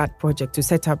on that project to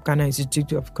set up Ghana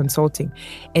Institute of Consulting.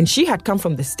 And she had come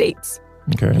from the States.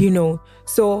 Okay.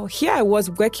 So here I was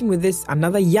working with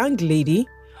another young lady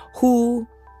who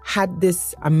had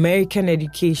this American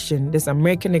education, this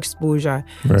American exposure.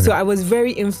 Right. So I was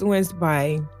very influenced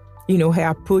by, her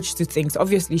approach to things.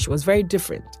 Obviously, she was very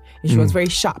different and she was very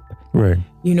sharp. Right.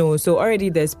 So already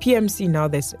there's PMC, now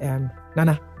there's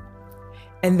Nana.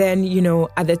 And then,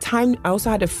 at the time, I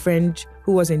also had a friend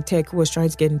who was in tech who was trying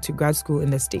to get into grad school in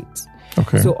the States.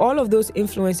 Okay. So all of those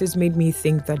influences made me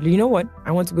think that, you know what,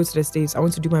 I want to go to the States. I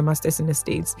want to do my master's in the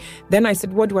States. Then I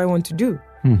said, what do I want to do?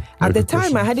 At the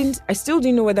time, I still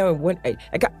didn't know whether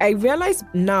I realized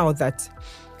now that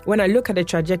when I look at the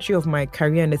trajectory of my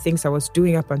career and the things I was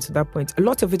doing up until that point, a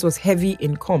lot of it was heavy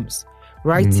in comms,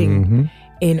 writing,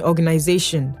 in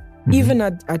organization, even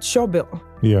at Showbill.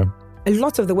 Yeah. A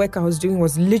lot of the work I was doing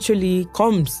was literally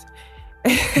comms.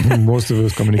 Most of it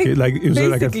was communication. Like it was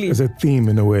it's a theme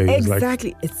in a way.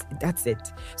 Exactly. That's it.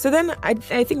 So then I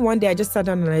think one day I just sat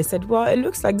down and I said, well, it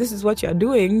looks like this is what you're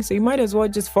doing, so you might as well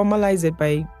just formalize it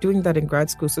by doing that in grad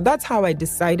school. So that's how I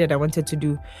decided I wanted to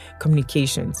do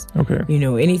communications. Okay.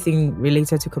 Anything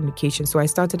related to communication. So I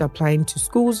started applying to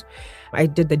schools. I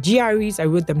did the GREs. I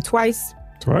wrote them twice.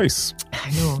 I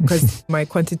know, because my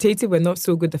quantitative were not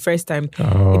so good the first time.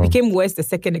 It became worse the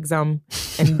second exam,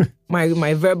 and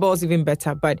my verbals even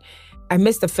better. But I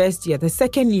missed the first year. The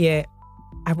second year,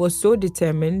 I was so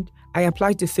determined. I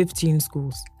applied to 15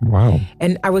 schools. Wow.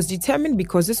 And I was determined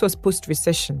because this was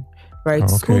post-recession, right?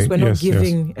 Okay. Schools were not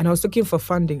giving, and I was looking for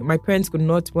funding. My parents could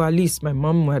not, well, at least my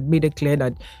mom had made it clear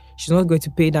that she's not going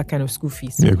to pay that kind of school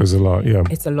fees. Yeah, because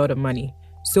it's a lot of money.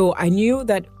 So I knew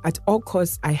that at all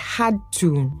costs, I had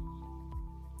to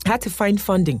find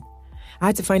funding. I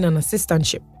had to find an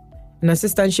assistantship. An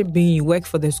assistantship being you work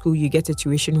for the school, you get a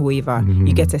tuition waiver,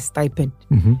 you get a stipend,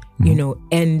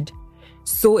 and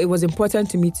so it was important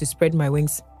to me to spread my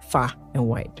wings far and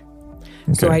wide.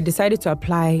 Okay. So I decided to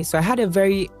apply. So I had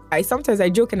sometimes I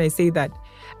joke and I say that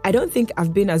I don't think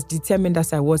I've been as determined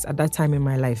as I was at that time in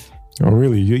my life. Oh,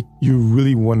 really? You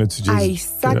really wanted to just... I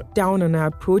sat down and I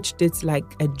approached it like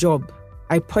a job.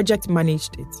 I project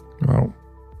managed it. Wow.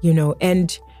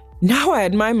 And now I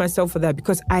admire myself for that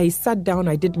because I sat down,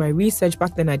 I did my research.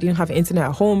 Back then I didn't have internet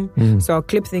at home. So I'll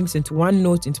clip things into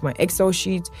OneNote, into my Excel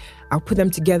sheet. I'll put them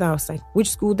together. I was like, which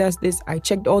school does this? I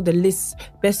checked all the lists,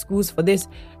 best schools for this.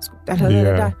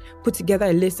 Put together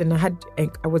a list, and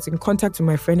I was in contact with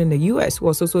my friend in the US who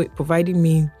was also providing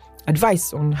me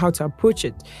advice on how to approach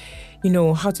it,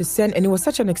 how to send. And it was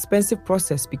such an expensive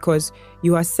process because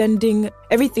you are sending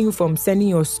everything from sending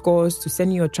your scores to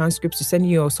sending your transcripts to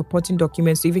sending your supporting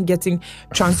documents to even getting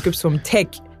transcripts from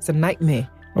tech. It's a nightmare.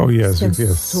 Oh, yes. Spent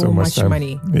yes. so much time.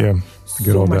 money. Yeah. To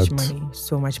get so all much that. money.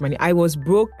 So much money. I was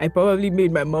broke. I probably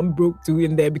made my mom broke too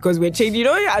in there because we're changing. You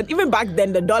know, even back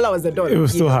then, the dollar was the dollar. It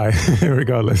was still high,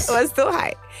 regardless. It was still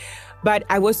high. But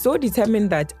I was so determined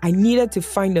that I needed to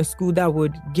find a school that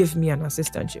would give me an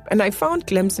assistantship. And I found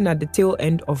Clemson at the tail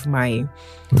end of my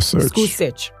school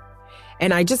search.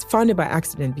 And I just found it by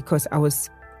accident because I was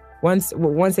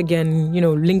once again,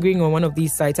 lingering on one of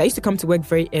these sites. I used to come to work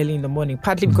very early in the morning,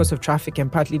 partly because of traffic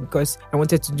and partly because I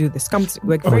wanted to do this. Come to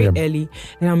work very early,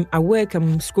 and I'm at work,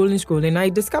 I'm scrolling. I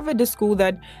discovered a school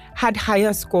that had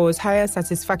higher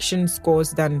satisfaction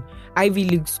scores than Ivy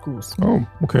League schools. Oh,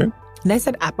 okay. And I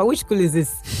said, but which school is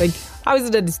this? Like, how is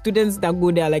it that the students that go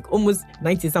there, like almost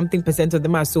 90-something% of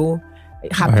them are so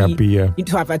happy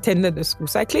to have attended the school?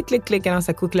 So I click, and I was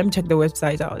like, let me check the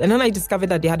website out. And then I discovered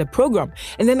that they had a program.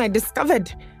 And then I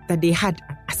discovered that they had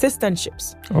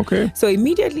assistantships. Okay. So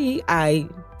immediately I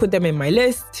put them in my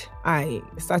list. I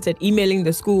started emailing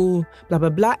the school, blah, blah,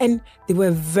 blah. And they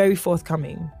were very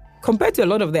forthcoming compared to a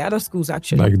lot of the other schools,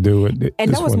 actually. And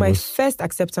that was my first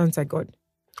acceptance I got.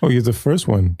 Oh, you're the first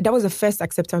one? That was the first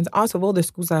acceptance out of all the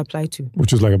schools I applied to.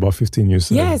 Which was like about 15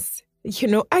 years ago. Yes. It's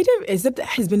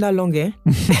been that long, eh?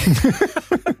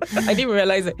 I didn't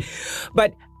realize it.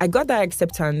 But I got that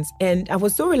acceptance and I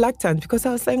was so reluctant because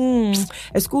I was like,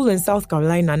 a school in South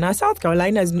Carolina. Now, South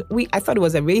Carolina I thought it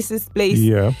was a racist place.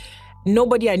 Yeah.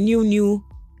 Nobody I knew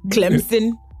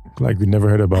Clemson. Like we never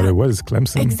heard about it. What is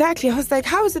Clemson? Exactly. I was like,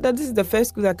 how is it that this is the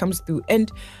first school that comes through?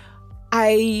 And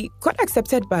I got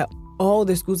accepted by all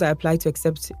the schools I applied to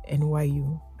except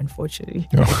NYU, unfortunately.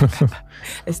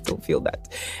 I still feel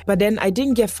that. But then I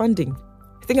didn't get funding.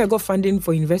 I think I got funding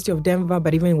for University of Denver,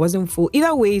 but even it wasn't full.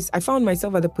 Either ways, I found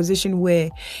myself at the position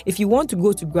where if you want to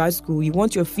go to grad school, you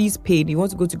want your fees paid, you want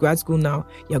to go to grad school now,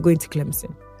 you're going to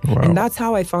Clemson. Wow. And that's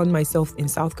how I found myself in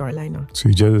South Carolina. So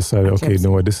you just decided, okay, you know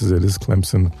what, this is it. This is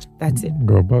Clemson. That's it.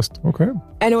 Go bust. Okay.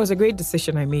 And it was a great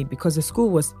decision I made because the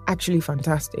school was actually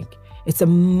fantastic. It's a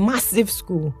massive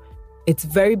school. It's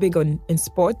very big in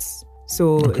sports.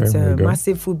 So it's a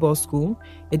massive football school.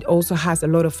 It also has a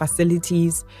lot of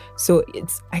facilities. So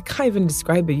I can't even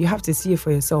describe it. You have to see it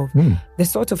for yourself. The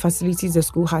sort of facilities the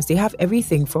school has, they have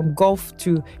everything from golf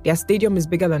to their stadium is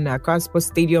bigger than the Accra Sports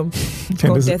Stadium. It's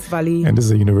called Death Valley. And this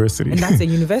is a university. And that's a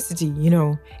university,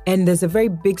 And there's a very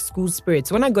big school spirit.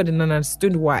 So when I got in and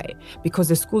understood why, because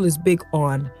the school is big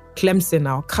on Clemson,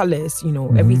 our colors,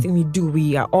 everything we do,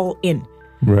 we are all in.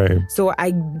 Right. So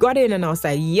I got in and I was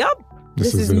like, yup,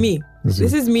 this is me.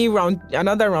 This is me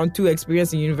another round 2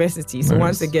 experience in university. So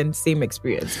once again, same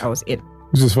experience. I was in.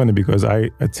 Which is funny because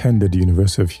I attended the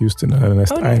University of Houston and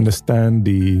I understand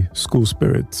the school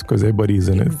spirit because everybody is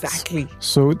in it. Exactly.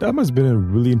 So that must have been a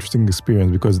really interesting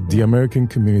experience because the American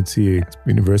community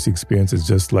university experience is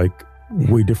just like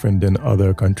way different than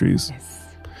other countries.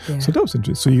 Yes. Yeah. So that was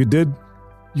interesting. So you did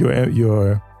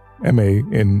your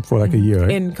MA for like a year,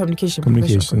 right? In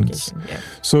communications. Yeah.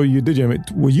 So you did your MA.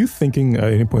 Were you thinking at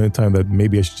any point in time that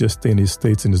maybe I should just stay in the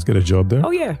States and just get a job there? Oh,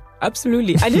 yeah.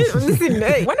 Absolutely. I didn't listen.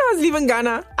 When I was leaving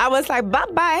Ghana, I was like,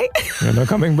 bye-bye. You're not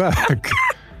coming back.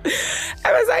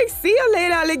 I was like, see you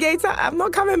later, alligator. I'm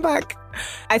not coming back.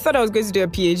 I thought I was going to do a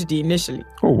PhD initially.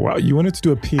 Oh, wow. You wanted to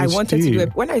do a PhD? I wanted to do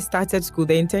it. When I started school,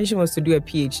 the intention was to do a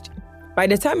PhD. By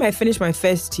the time I finished my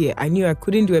first year, I knew I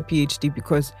couldn't do a PhD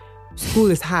because school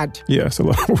is hard. Yeah, it's a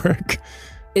lot of work.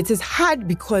 It is hard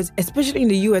because, especially in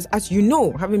the US, as you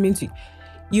know, having been to,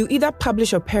 you either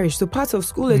publish or perish. So part of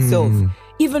school itself,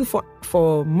 even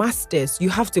for masters, you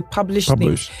have to publish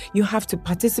things. You have to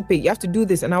participate. You have to do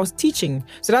this. And I was teaching.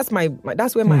 So that's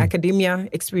where my academia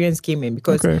experience came in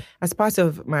because as part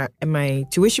of my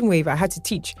tuition waiver, I had to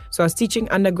teach. So I was teaching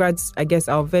undergrads, I guess,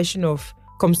 our version of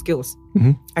com skills,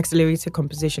 accelerated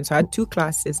composition. So I had 2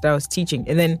 classes that I was teaching.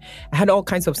 And then I had all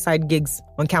kinds of side gigs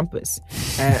on campus,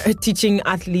 teaching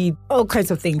athlete, all kinds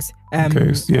of things. So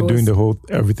you're doing doing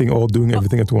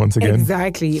everything at once again.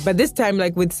 Exactly. But this time,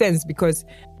 like with sense, because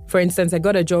for instance, I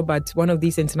got a job at one of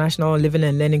these international living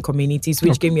and learning communities,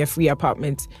 which gave me a free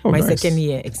apartment second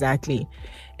year. Exactly.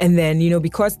 And then,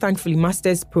 because thankfully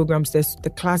master's programs,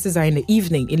 the classes are in the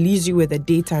evening, it leaves you with the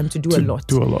daytime to do a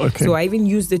lot. Okay. So I even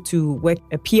used it to work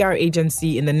a PR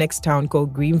agency in the next town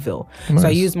called Greenville. Nice. So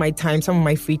I used some of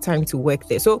my free time to work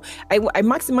there. So I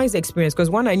maximized the experience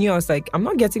because I knew I was like, I'm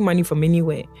not getting money from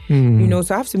anywhere.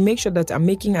 So I have to make sure that I'm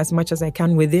making as much as I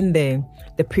can within the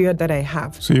period that I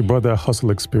have. So you brought that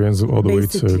hustle experience all the way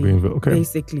to Greenville. Okay.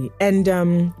 Basically. And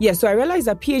so I realized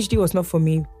that PhD was not for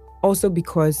me also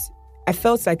because I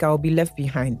felt like I would be left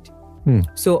behind.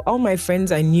 So all my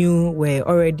friends I knew were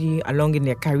already along in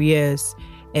their careers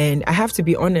And I have to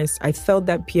be honest, I felt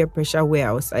that peer pressure where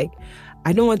I was like,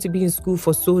 I don't want to be in school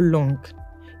for so long,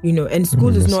 and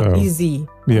school is not easy.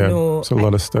 Yeah, it's a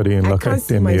lot of studying. I can't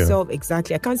see myself,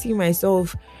 exactly. I can't see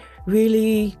myself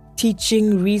really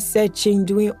teaching, researching,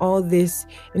 doing all this.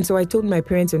 And so I told my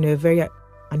parents, and they were very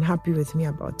unhappy with me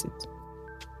about it.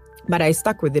 But I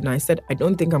stuck with it, and I said, I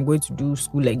don't think I'm going to do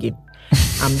school again.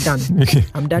 I'm done.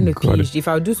 I'm done with PhD. If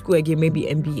I'll do school again, maybe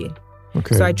MBA.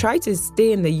 Okay. So I tried to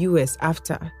stay in the US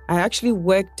after. I actually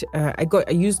worked, I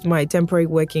used my temporary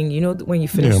working, when you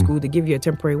finish school, they give you a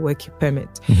temporary work permit.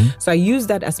 Mm-hmm. So I used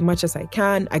that as much as I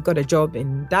can. I got a job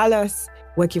in Dallas,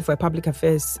 working for a public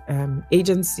affairs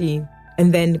agency,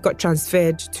 and then got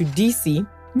transferred to DC,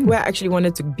 where I actually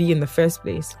wanted to be in the first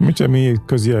place. Which, I mean,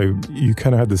 because, you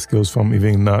kind of had the skills from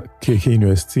even not KK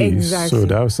University. Exactly. So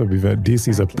that was DC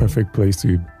is a perfect place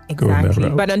to go in that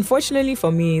route. But unfortunately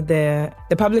for me, the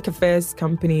public affairs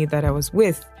company that I was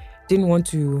with didn't want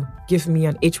to give me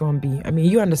an H-1B. I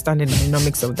mean, you understand the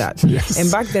dynamics of that. Yes.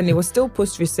 And back then, it was still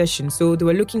post-recession, so they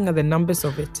were looking at the numbers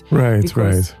of it. Right.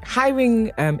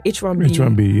 Hiring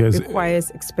H-1B requires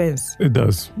expense. It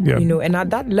does, yeah. And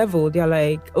at that level, they're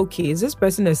like, okay, is this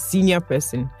person a senior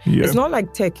person? Yeah. It's not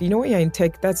like tech. When you're in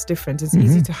tech, that's different. It's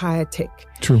easy to hire tech.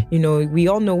 True. We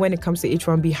all know when it comes to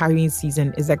H-1B hiring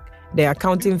season, it's like the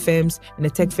accounting firms and the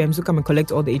tech firms who come and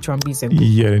collect all the H-1Bs and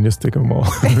and just take them all.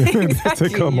 Exactly,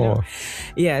 take them all.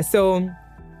 Yeah, so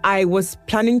I was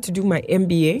planning to do my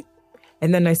MBA,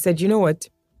 and then I said, you know what?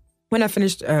 When I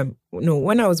finished,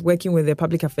 when I was working with a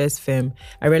public affairs firm,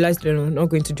 I realized that I'm not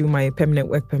going to do my permanent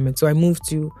work permit. So I moved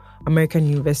to American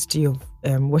University of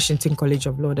Washington College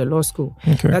of Law, the law school.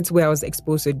 Okay. That's where I was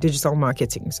exposed to digital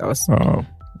marketing. So I was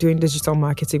doing digital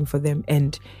marketing for them,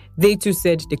 and they too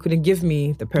said they couldn't give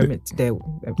me the permit. The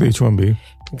H-1B.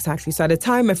 Exactly. So at the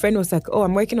time, my friend was like, oh,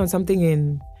 I'm working on something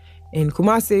in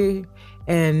Kumasi,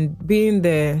 and being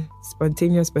the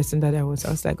spontaneous person that I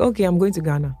was like, okay, I'm going to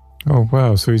Ghana. Oh,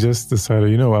 wow. So you just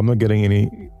decided, I'm not getting any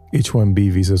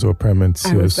H-1B visas or permits.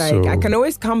 I was like, I can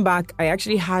always come back. I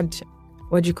actually had,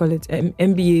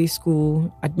 MBA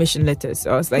school admission letters.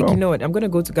 So I was like, you know what, I'm going to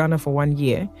go to Ghana for 1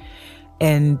 year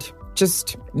and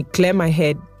just clear my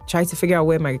head, try to figure out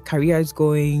where my career is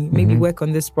going, maybe work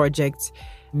on this project,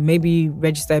 maybe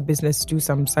register a business, do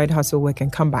some side hustle work,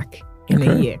 and come back in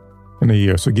a year. In a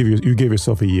year. So you gave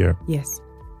yourself a year. Yes,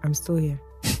 I'm still here.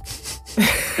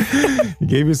 You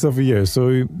gave yourself a year.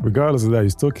 So regardless of that, you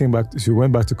still came back to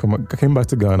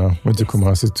Ghana, went to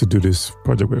Kumasi to do this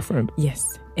project with a friend.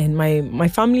 Yes. And my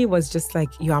family was just like,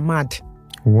 you are mad.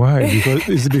 Why?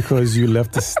 Is it because you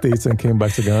left the States and came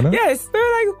back to Ghana? Yes. They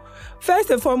were like, first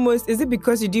and foremost, is it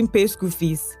because you didn't pay school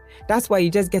fees? That's why you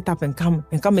just get up and come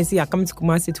and say, I come to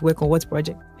Kumasi to work on what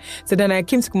project? So then I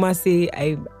came to Kumasi,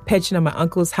 I pitched at my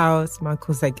uncle's house. My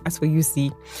uncle's like, that's what you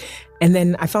see. And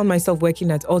then I found myself working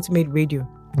at Ultimate Radio.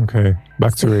 Okay,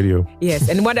 back to radio. Yes,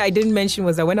 and what I didn't mention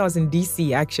was that when I was in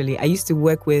DC, actually, I used to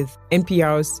work with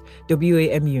NPR's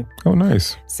WAMU. Oh,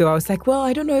 nice. So I was like, well,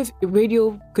 I don't know if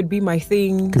radio could be my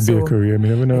thing. Could be a career, you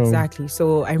never know. Exactly.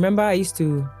 So I remember I used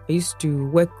to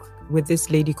work with this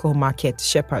lady called Marquette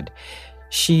Shepherd.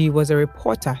 She was a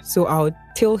reporter, so I would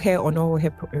tell her on all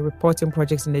her reporting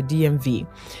projects in the DMV.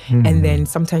 Mm-hmm. And then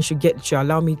sometimes she'll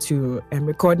allow me to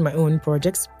record my own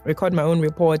projects, record my own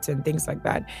reports and things like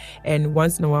that. And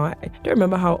once in a while, I don't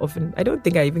remember how often, I don't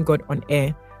think I even got on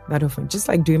air that often, just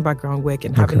like doing background work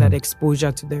and having that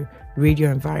exposure to the radio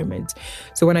environment.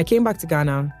 So when I came back to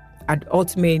Ghana, at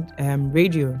Ultimate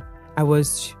Radio, I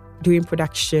was doing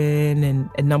production and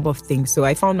a number of things. So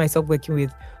I found myself working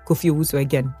with Kofi Owusu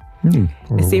again.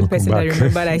 The same person I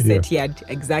remember I said he had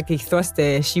exactly thrust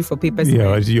a sheet for papers.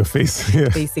 Yeah, your face. Yeah.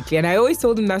 Basically. And I always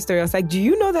told him that story. I was like, do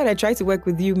you know that I tried to work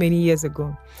with you many years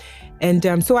ago? And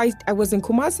so I was in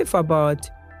Kumasi for about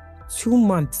 2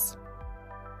 months.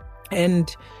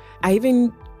 And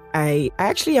I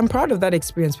actually am proud of that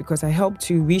experience because I helped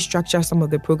to restructure some of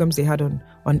the programs they had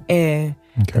on air.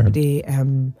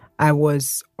 Okay. I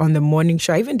was on the morning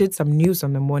show. I even did some news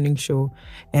on the morning show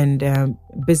and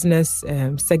business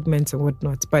segments and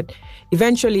whatnot. But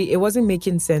eventually, it wasn't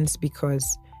making sense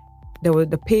because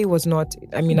the pay was not.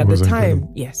 I mean, at the time, good.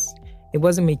 Yes, it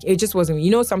wasn't making. It just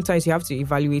wasn't. Sometimes you have to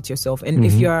evaluate yourself, and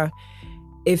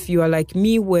if you are like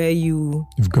me, where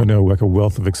you've got like a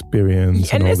wealth of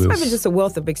experience, and all it's this. not even just a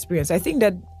wealth of experience. I think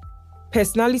that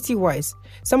personality-wise,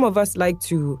 some of us like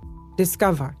to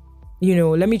discover.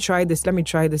 Let me try this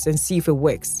and see if it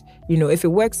works. If it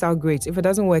works out, great. If it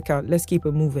doesn't work out, let's keep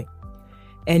it moving.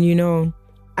 And,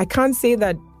 I can't say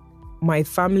that my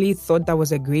family thought that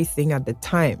was a great thing at the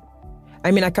time.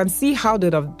 I mean, I can see how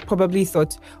they'd have probably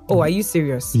thought, oh, are you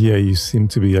serious? Yeah, you seem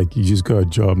to be like, you just got a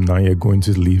job, now you're going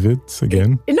to leave it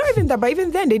again. Not even that, but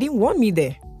even then, they didn't want me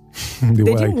there. They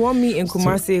didn't want me in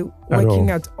Kumasi working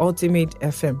at Ultimate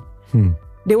FM.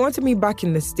 They wanted me back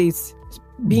in the States,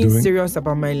 being serious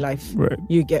about my life. Right.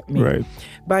 You get me? Right.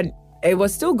 But it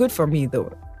was still good for me,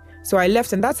 though. So I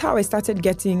left, and that's how I started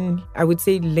getting, I would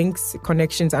say, links,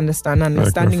 connections,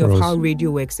 understanding of how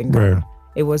radio works in Ghana. Right.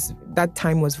 It was, that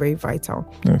time was very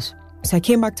vital. Yes. So I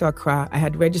came back to Accra. I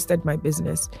had registered my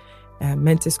business,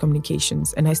 Mentis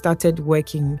Communications, and I started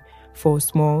working for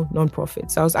small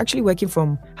non-profits. So I was actually working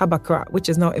from Hub Accra, which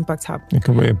is now Impact Hub.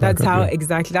 That's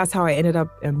how I ended up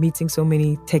meeting so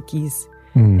many techies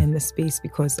in the space,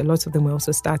 because a lot of them were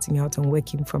also starting out and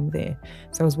working from there.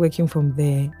 So I was working from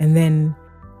there, and then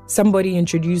somebody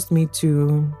introduced me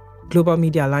to Global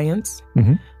Media Alliance.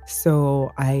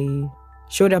 So I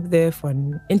showed up there for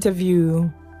an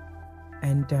interview,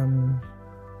 and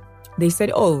they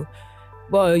said, oh,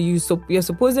 well, you're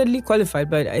supposedly qualified,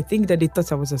 but I think that they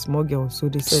thought I was a small girl. So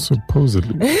they said...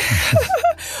 Supposedly?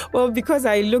 Well, because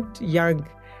I looked young,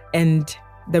 and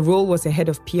the role was a head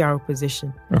of PR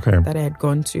position that I had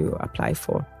gone to apply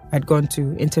for. I'd gone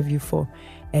to interview for.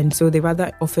 And so they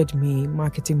rather offered me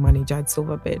marketing manager at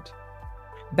Silverbird.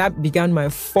 That began my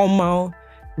formal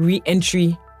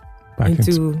re-entry back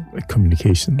into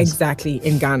communications. Exactly,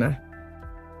 in Ghana.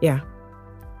 Yeah.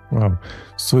 Wow.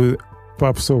 So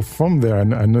from there,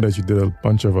 I know that you did a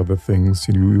bunch of other things.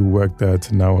 You worked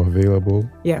at Now Available,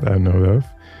 that I know of.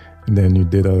 And then you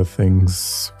did other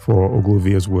things for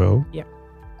Ogilvy as well. Yeah.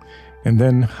 And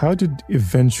then how did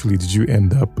you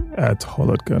end up at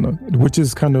Hollard Ghana, which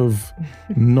is kind of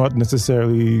not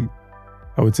necessarily,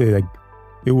 I would say, like,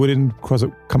 it wouldn't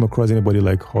come across anybody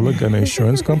like Hollard Ghana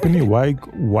Insurance Company.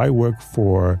 Why work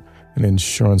for an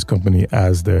insurance company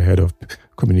as their head of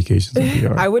communications and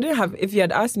PR? I wouldn't have, if you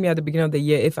had asked me at the beginning of the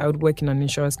year if I would work in an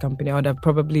insurance company, I would have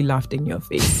probably laughed in your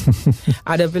face.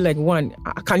 I'd have been like,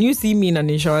 can you see me in an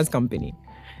insurance company?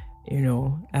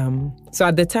 So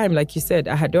at the time, like you said,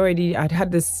 I'd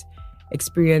had this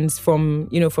experience from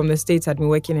the States. I'd been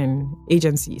working in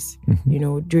agencies,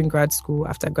 during grad school,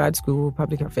 after grad school,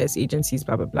 public affairs agencies,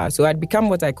 blah, blah, blah. So I'd become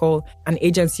what I call an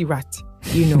agency rat,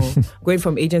 going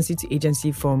from agency to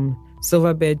agency, from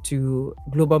Silverbird to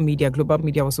Global Media. Global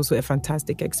Media was also a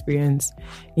fantastic experience,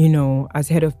 as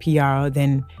head of PR,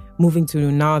 then moving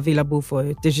to Now Available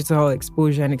for digital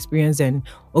exposure and experience, and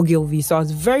Ogilvy. So I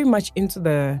was very much into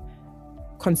the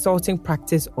consulting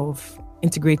practice of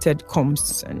integrated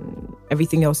comms and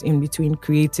everything else in between,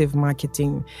 creative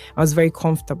marketing. I was very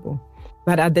comfortable.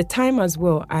 But at the time as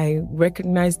well, I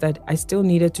recognized that I still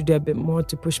needed to do a bit more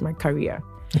to push my career.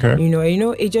 Okay.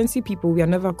 Agency people, we are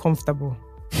never comfortable.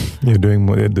 You're doing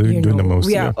more, doing the most.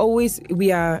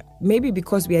 We are, maybe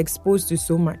because we are exposed to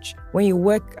so much. When you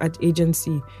work at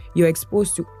agency, you're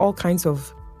exposed to all kinds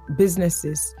of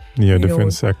businesses. Yeah,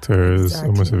 different sectors,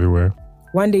 almost everywhere.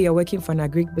 One day you're working for an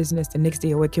agric business, the next day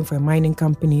you're working for a mining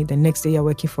company, the next day you're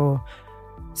working for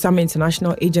some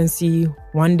international agency.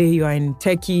 One day you are in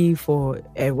Turkey for,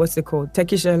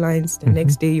 Turkish Airlines. The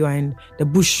next day you are in the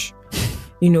bush,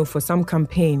 for some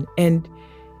campaign. And,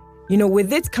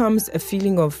 with it comes a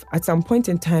feeling of, at some point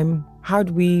in time, how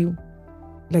do we,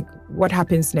 what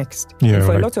happens next? Yeah, and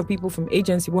for a lot of people from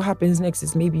agency, what happens next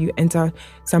is maybe you enter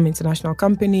some international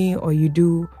company, or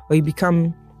you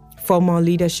become formal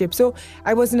leadership. So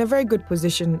I was in a very good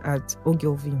position at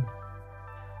Ogilvy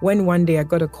when one day I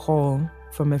got a call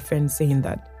from a friend saying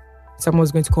that someone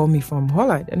was going to call me from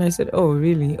Hollard. And I said, oh,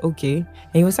 really? Okay.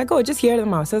 And he was like, oh, just hear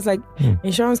them out. So I was like,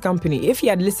 insurance company. If he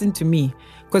had listened to me,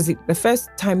 because the first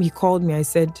time he called me, I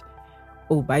said,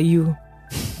 oh, by you,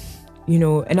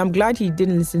 and I'm glad he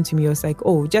didn't listen to me. I was like,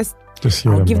 oh, just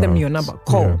I'll give them your number.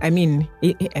 Call. Yeah. I mean,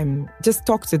 just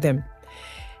talk to them.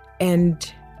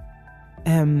 And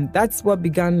that's what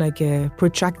began like a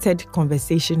protracted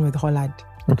conversation with Hollard.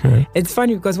 Okay. It's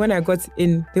funny because when I got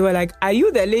in, they were like, are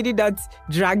you the lady that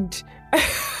dragged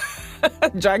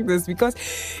this? Because,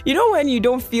 when you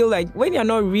don't feel like, when you're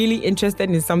not really interested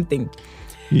in something.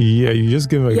 Yeah, you just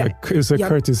give it's a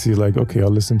courtesy, like, okay, I'll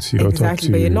listen to you, I'll talk to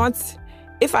you. But you're not,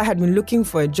 if I had been looking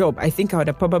for a job, I think I would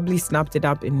have probably snapped it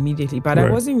up immediately. But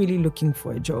I wasn't really looking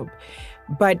for a job.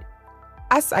 But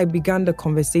as I began the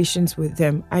conversations with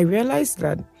them, I realized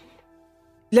that,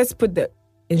 let's put the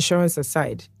insurance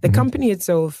aside. The company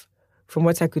itself, from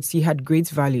what I could see, had great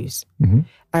values.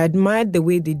 I admired the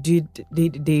way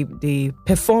they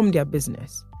performed their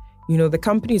business. The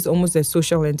company is almost a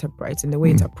social enterprise in the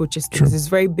way it approaches things. It's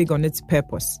very big on its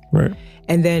purpose. Right.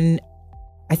 And then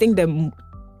I think the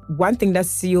one thing that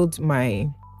sealed my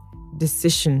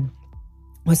decision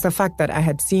was the fact that I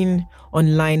had seen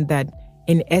online that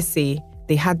in SA,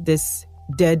 they had this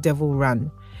daredevil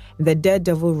run. The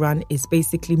daredevil run is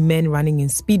basically men running in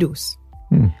Speedos,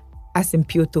 as in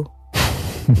Pioto.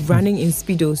 Running in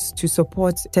Speedos to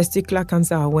support testicular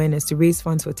cancer awareness, to raise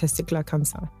funds for testicular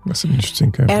cancer. That's an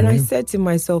interesting campaign. And I said to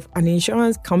myself, an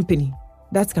insurance company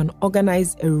that can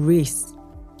organize a race.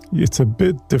 It's a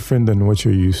bit different than what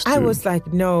you're used to. I was like,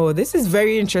 no, this is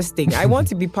very interesting. I want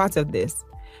to be part of this.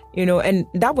 And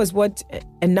that was what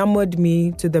enamored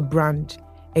me to the brand.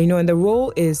 And the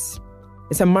role is,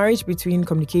 it's a marriage between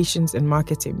communications and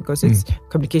marketing, because it's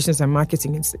communications and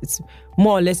marketing. It's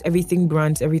more or less everything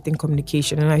brands, everything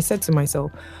communication. And I said to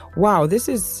myself, wow, this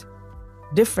is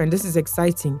different. This is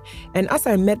exciting. And as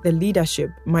I met the leadership,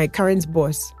 my current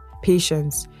boss,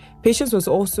 Patience was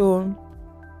also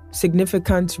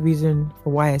significant reason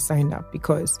for why I signed up,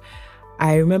 because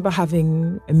I remember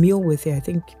having a meal with her. I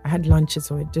think I had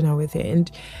lunches or dinner with her. And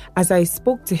as I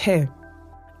spoke to her,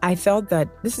 I felt that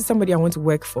this is somebody I want to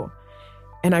work for.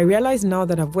 And I realize now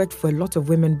that I've worked for a lot of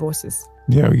women bosses.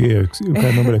 Yeah. I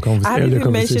remember the I haven't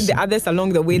even mentioned the others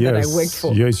along the way that I worked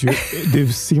for. Yes,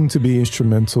 they've seemed to be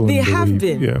instrumental. They have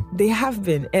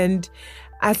been. And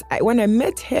when I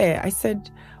met her, I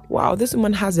said, wow, this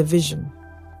woman has a vision.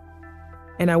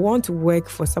 And I want to work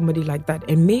for somebody like that.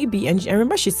 And I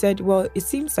remember she said, well, it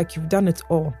seems like you've done it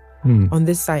all on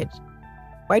this side.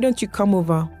 Why don't you come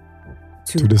over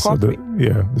to this corporate?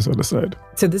 This other side.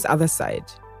 To this other side.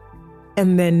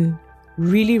 And then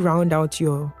really round out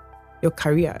your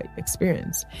career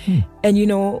experience. And,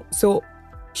 so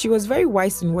she was very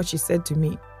wise in what she said to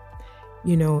me,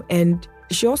 and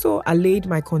she also allayed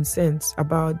my concerns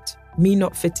about me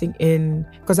not fitting in,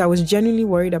 because I was genuinely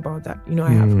worried about that.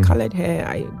 I have colored hair,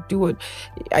 I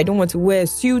don't want to wear a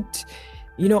suit,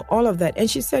 all of that.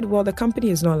 And she said, well, the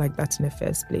company is not like that in the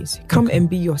first place. Come and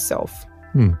be yourself.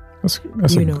 That's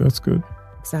good.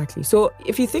 Exactly. So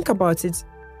if you think about it,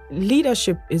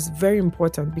 leadership is very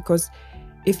important, because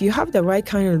if you have the right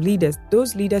kind of leaders,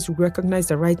 those leaders will recognize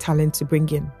the right talent to bring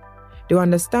in. They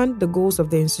understand the goals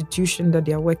of the institution that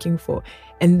they are working for.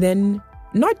 And then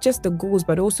not just the goals,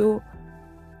 but also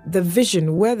the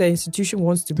vision, where the institution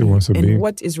wants to be and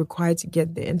what is required to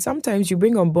get there. And sometimes you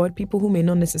bring on board people who may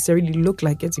not necessarily look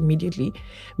like it immediately,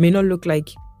 may not look like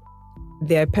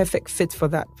they're a perfect fit for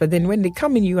that. But then when they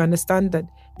come in, you understand that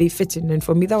they fit in. And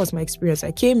for me, that was my experience.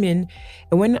 I came in,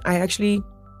 and when I actually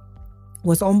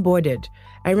was onboarded,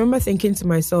 I remember thinking to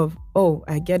myself, oh,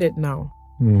 I get it now.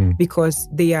 Because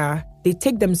they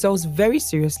take themselves very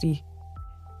seriously.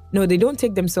 No, they don't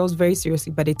take themselves very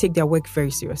seriously, but they take their work very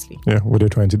seriously. Yeah, what they're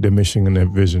trying to, their mission and their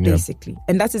vision. Basically.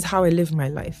 And that is how I live my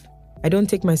life. I don't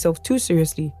take myself too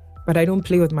seriously, but I don't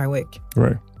play with my work.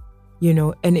 Right.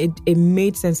 And it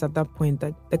made sense at that point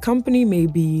that the company may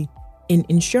be in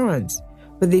insurance,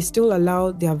 but they still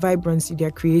allow their vibrancy,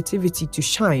 their creativity to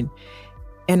shine.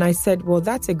 And I said, well,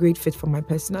 that's a great fit for my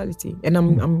personality. And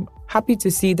I'm happy to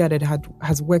see that it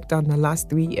has worked out in the last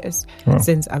 3 years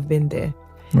since I've been there.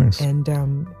 Nice. And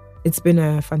it's been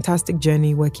a fantastic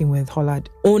journey working with Hollard.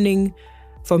 For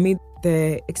me,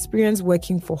 the experience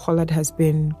working for Hollard has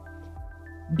been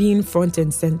being front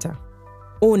and center,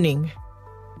 owning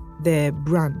the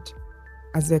brand.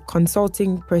 As a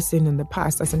consulting person in the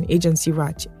past, as an agency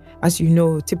rat, as you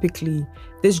know, typically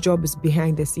this job is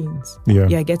behind the scenes. Yeah.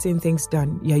 You're getting things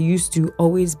done. You're used to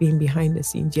always being behind the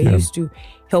scenes. You're used to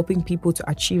helping people to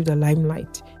achieve the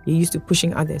limelight. You're used to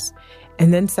pushing others.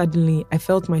 And then suddenly I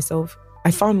found myself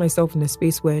in a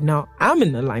space where now I'm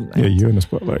in the limelight. Yeah, you're in the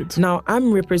spotlight. Now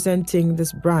I'm representing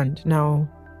this brand. Now,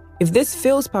 if this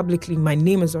fails publicly, my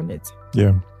name is on it.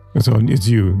 Yeah. So it's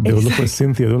you. They're looking for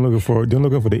Cynthia. They're looking for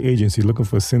the agency. Looking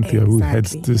for Cynthia, who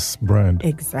heads this brand.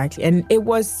 Exactly. And it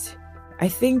was, I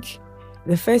think,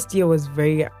 the first year was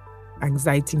very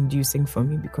anxiety-inducing for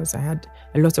me, because I had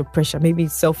a lot of pressure, maybe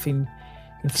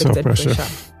self-inflicted pressure.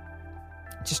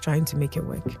 Just trying to make it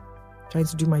work, trying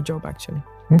to do my job, actually.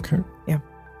 Okay. Yeah.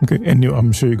 Okay. And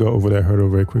I'm sure you got over that hurdle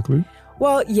very quickly.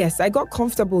 Well, yes, I got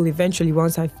comfortable eventually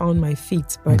once I found my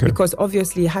feet, but because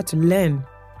obviously I had to learn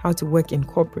how to work in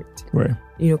corporate. Right.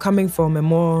 Coming from a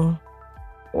more,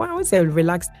 I would say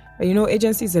relaxed,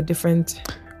 agencies are different.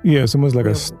 Yeah, it's almost like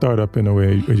a startup in a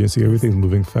way, agency. Everything's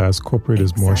moving fast. Corporate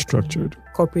is more structured.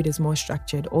 Corporate is more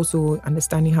structured. Also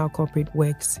understanding how corporate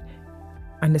works,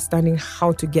 understanding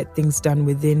how to get things done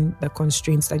within the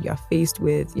constraints that you are faced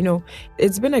with.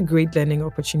 It's been a great learning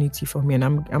opportunity for me. And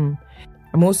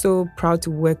I'm also proud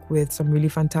to work with some really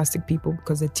fantastic people,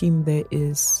 because the team there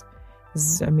is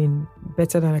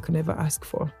better than I could ever ask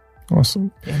for.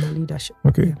 Awesome. And leadership.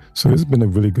 Okay, so this has been a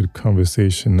really good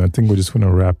conversation. I think we're just going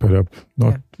to wrap it up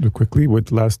quickly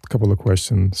with last couple of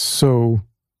questions. So,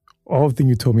 all the things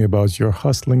you told me about your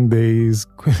hustling days,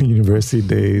 university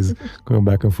days, going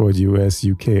back and forth, US,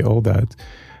 UK, all that.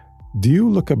 Do you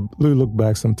look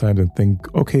back sometimes and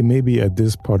think, okay, maybe at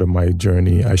this part of my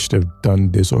journey, I should have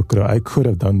done this, or I could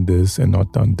have done this and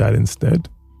not done that instead?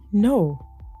 No.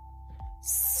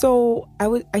 So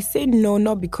I say no,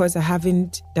 not because I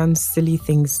haven't done silly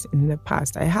things in the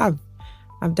past. I have.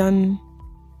 I've done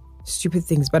stupid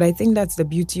things, but I think that's the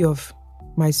beauty of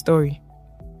my story.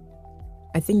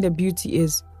 I think the beauty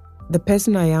is the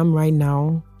person I am right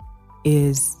now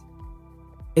is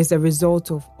a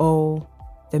result of all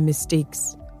the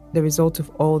mistakes, the result of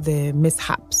all the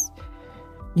mishaps,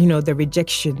 the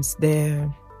rejections,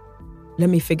 let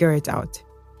me figure it out.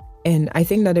 And I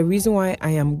think that the reason why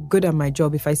I am good at my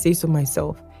job, if I say so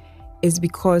myself, is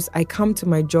because I come to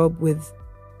my job with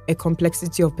a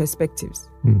complexity of perspectives.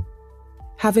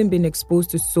 Having been exposed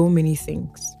to so many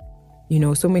things,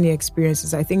 so many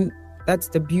experiences, I think that's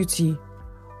the beauty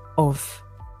of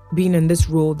being in this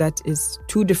role that is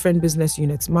two different business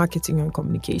units, marketing and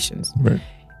communications. Right.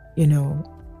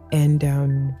 And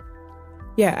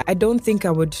I don't think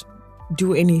I would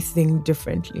do anything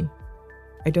differently.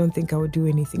 I don't think I would do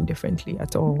anything differently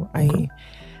at all.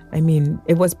 I mean,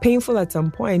 it was painful at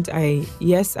some point. I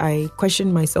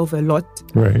questioned myself a lot.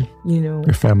 Right.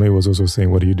 Your family was also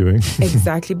saying, what are you doing?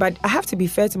 Exactly. But I have to be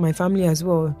fair to my family as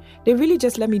well. They really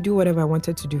just let me do whatever I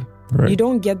wanted to do. Right. You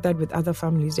don't get that with other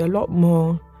families. They're a lot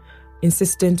more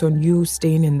insistent on you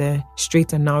staying in the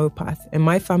straight and narrow path. And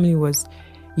my family was,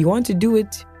 you want to do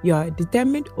it, you are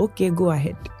determined, okay, go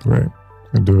ahead. Right.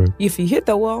 And do it. If you hit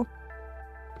the wall,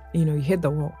 you hit the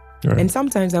wall. Right. And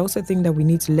sometimes I also think that we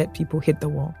need to let people hit the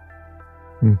wall.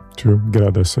 True. Get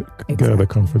out of the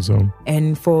comfort zone.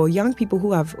 And for young people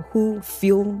who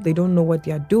feel they don't know what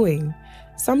they are doing,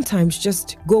 sometimes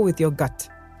just go with your gut.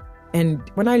 And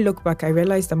when I look back, I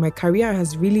realized that my career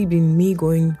has really been me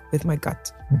going with my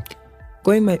gut. Okay.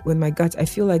 Going with my gut, I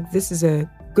feel like this is a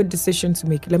good decision to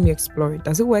make. Let me explore it.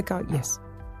 Does it work out? Yes.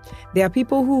 There are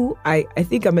people who I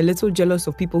think I'm a little jealous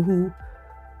of, people who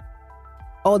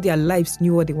all their lives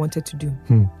knew what they wanted to do,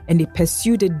 and they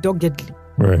pursued it doggedly.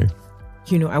 Right.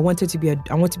 I want to be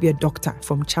a doctor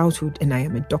from childhood, and I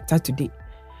am a doctor today.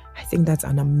 I think that's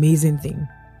an amazing thing.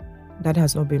 That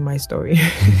has not been my story.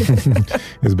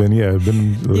 It's been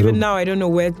even now I don't know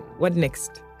what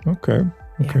next. Okay.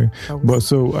 But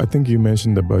so I think you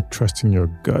mentioned about trusting your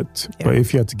gut. Yeah. But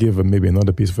if you had to give maybe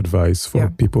another piece of advice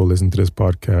for people listening to this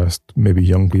podcast, maybe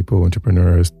young people,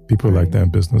 entrepreneurs, people like that in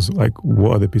business, like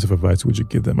what other piece of advice would you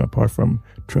give them apart from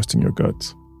trusting your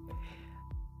gut?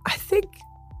 I think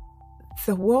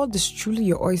the world is truly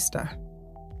your oyster.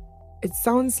 It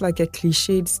sounds like a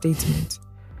cliched statement,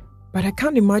 but I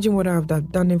can't imagine what I would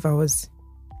have done if I was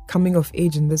coming of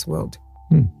age in this world.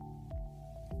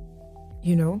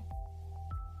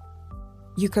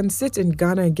 You can sit in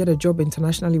Ghana and get a job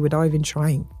internationally without even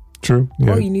trying. True.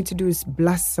 Yeah. All you need to do is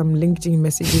blast some LinkedIn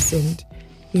messages and,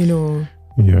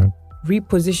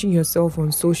 reposition yourself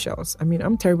on socials. I mean,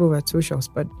 I'm terrible at socials,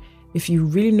 but if you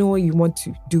really know what you want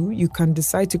to do, you can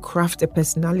decide to craft a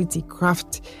personality,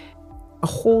 craft a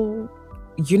whole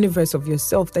universe of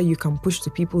yourself that you can push to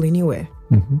people anywhere.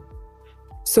 Mm-hmm.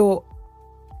 So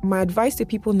my advice to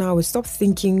people now is stop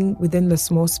thinking within the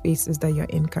small spaces that you're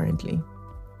in currently.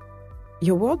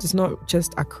 Your world is not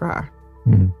just Accra.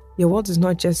 Mm-hmm. Your world is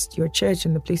not just your church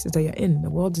and the places that you're in.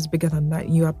 The world is bigger than that.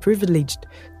 You are privileged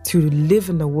to live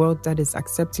in a world that is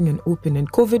accepting and open.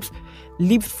 And COVID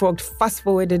leapfrogged,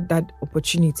 fast-forwarded that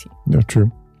opportunity. Yeah,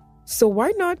 true. So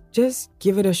why not just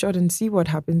give it a shot and see what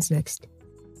happens next?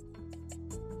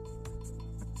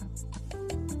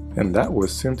 And that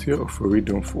was Cynthia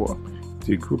Ofori-Dwumfuo,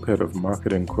 the Group Head of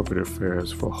Marketing and Corporate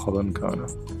Affairs for Hollard, Ghana.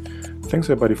 Thanks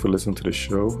everybody for listening to the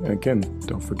show. And again,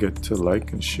 don't forget to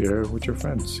like and share with your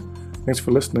friends. Thanks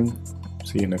for listening.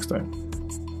 See you next time.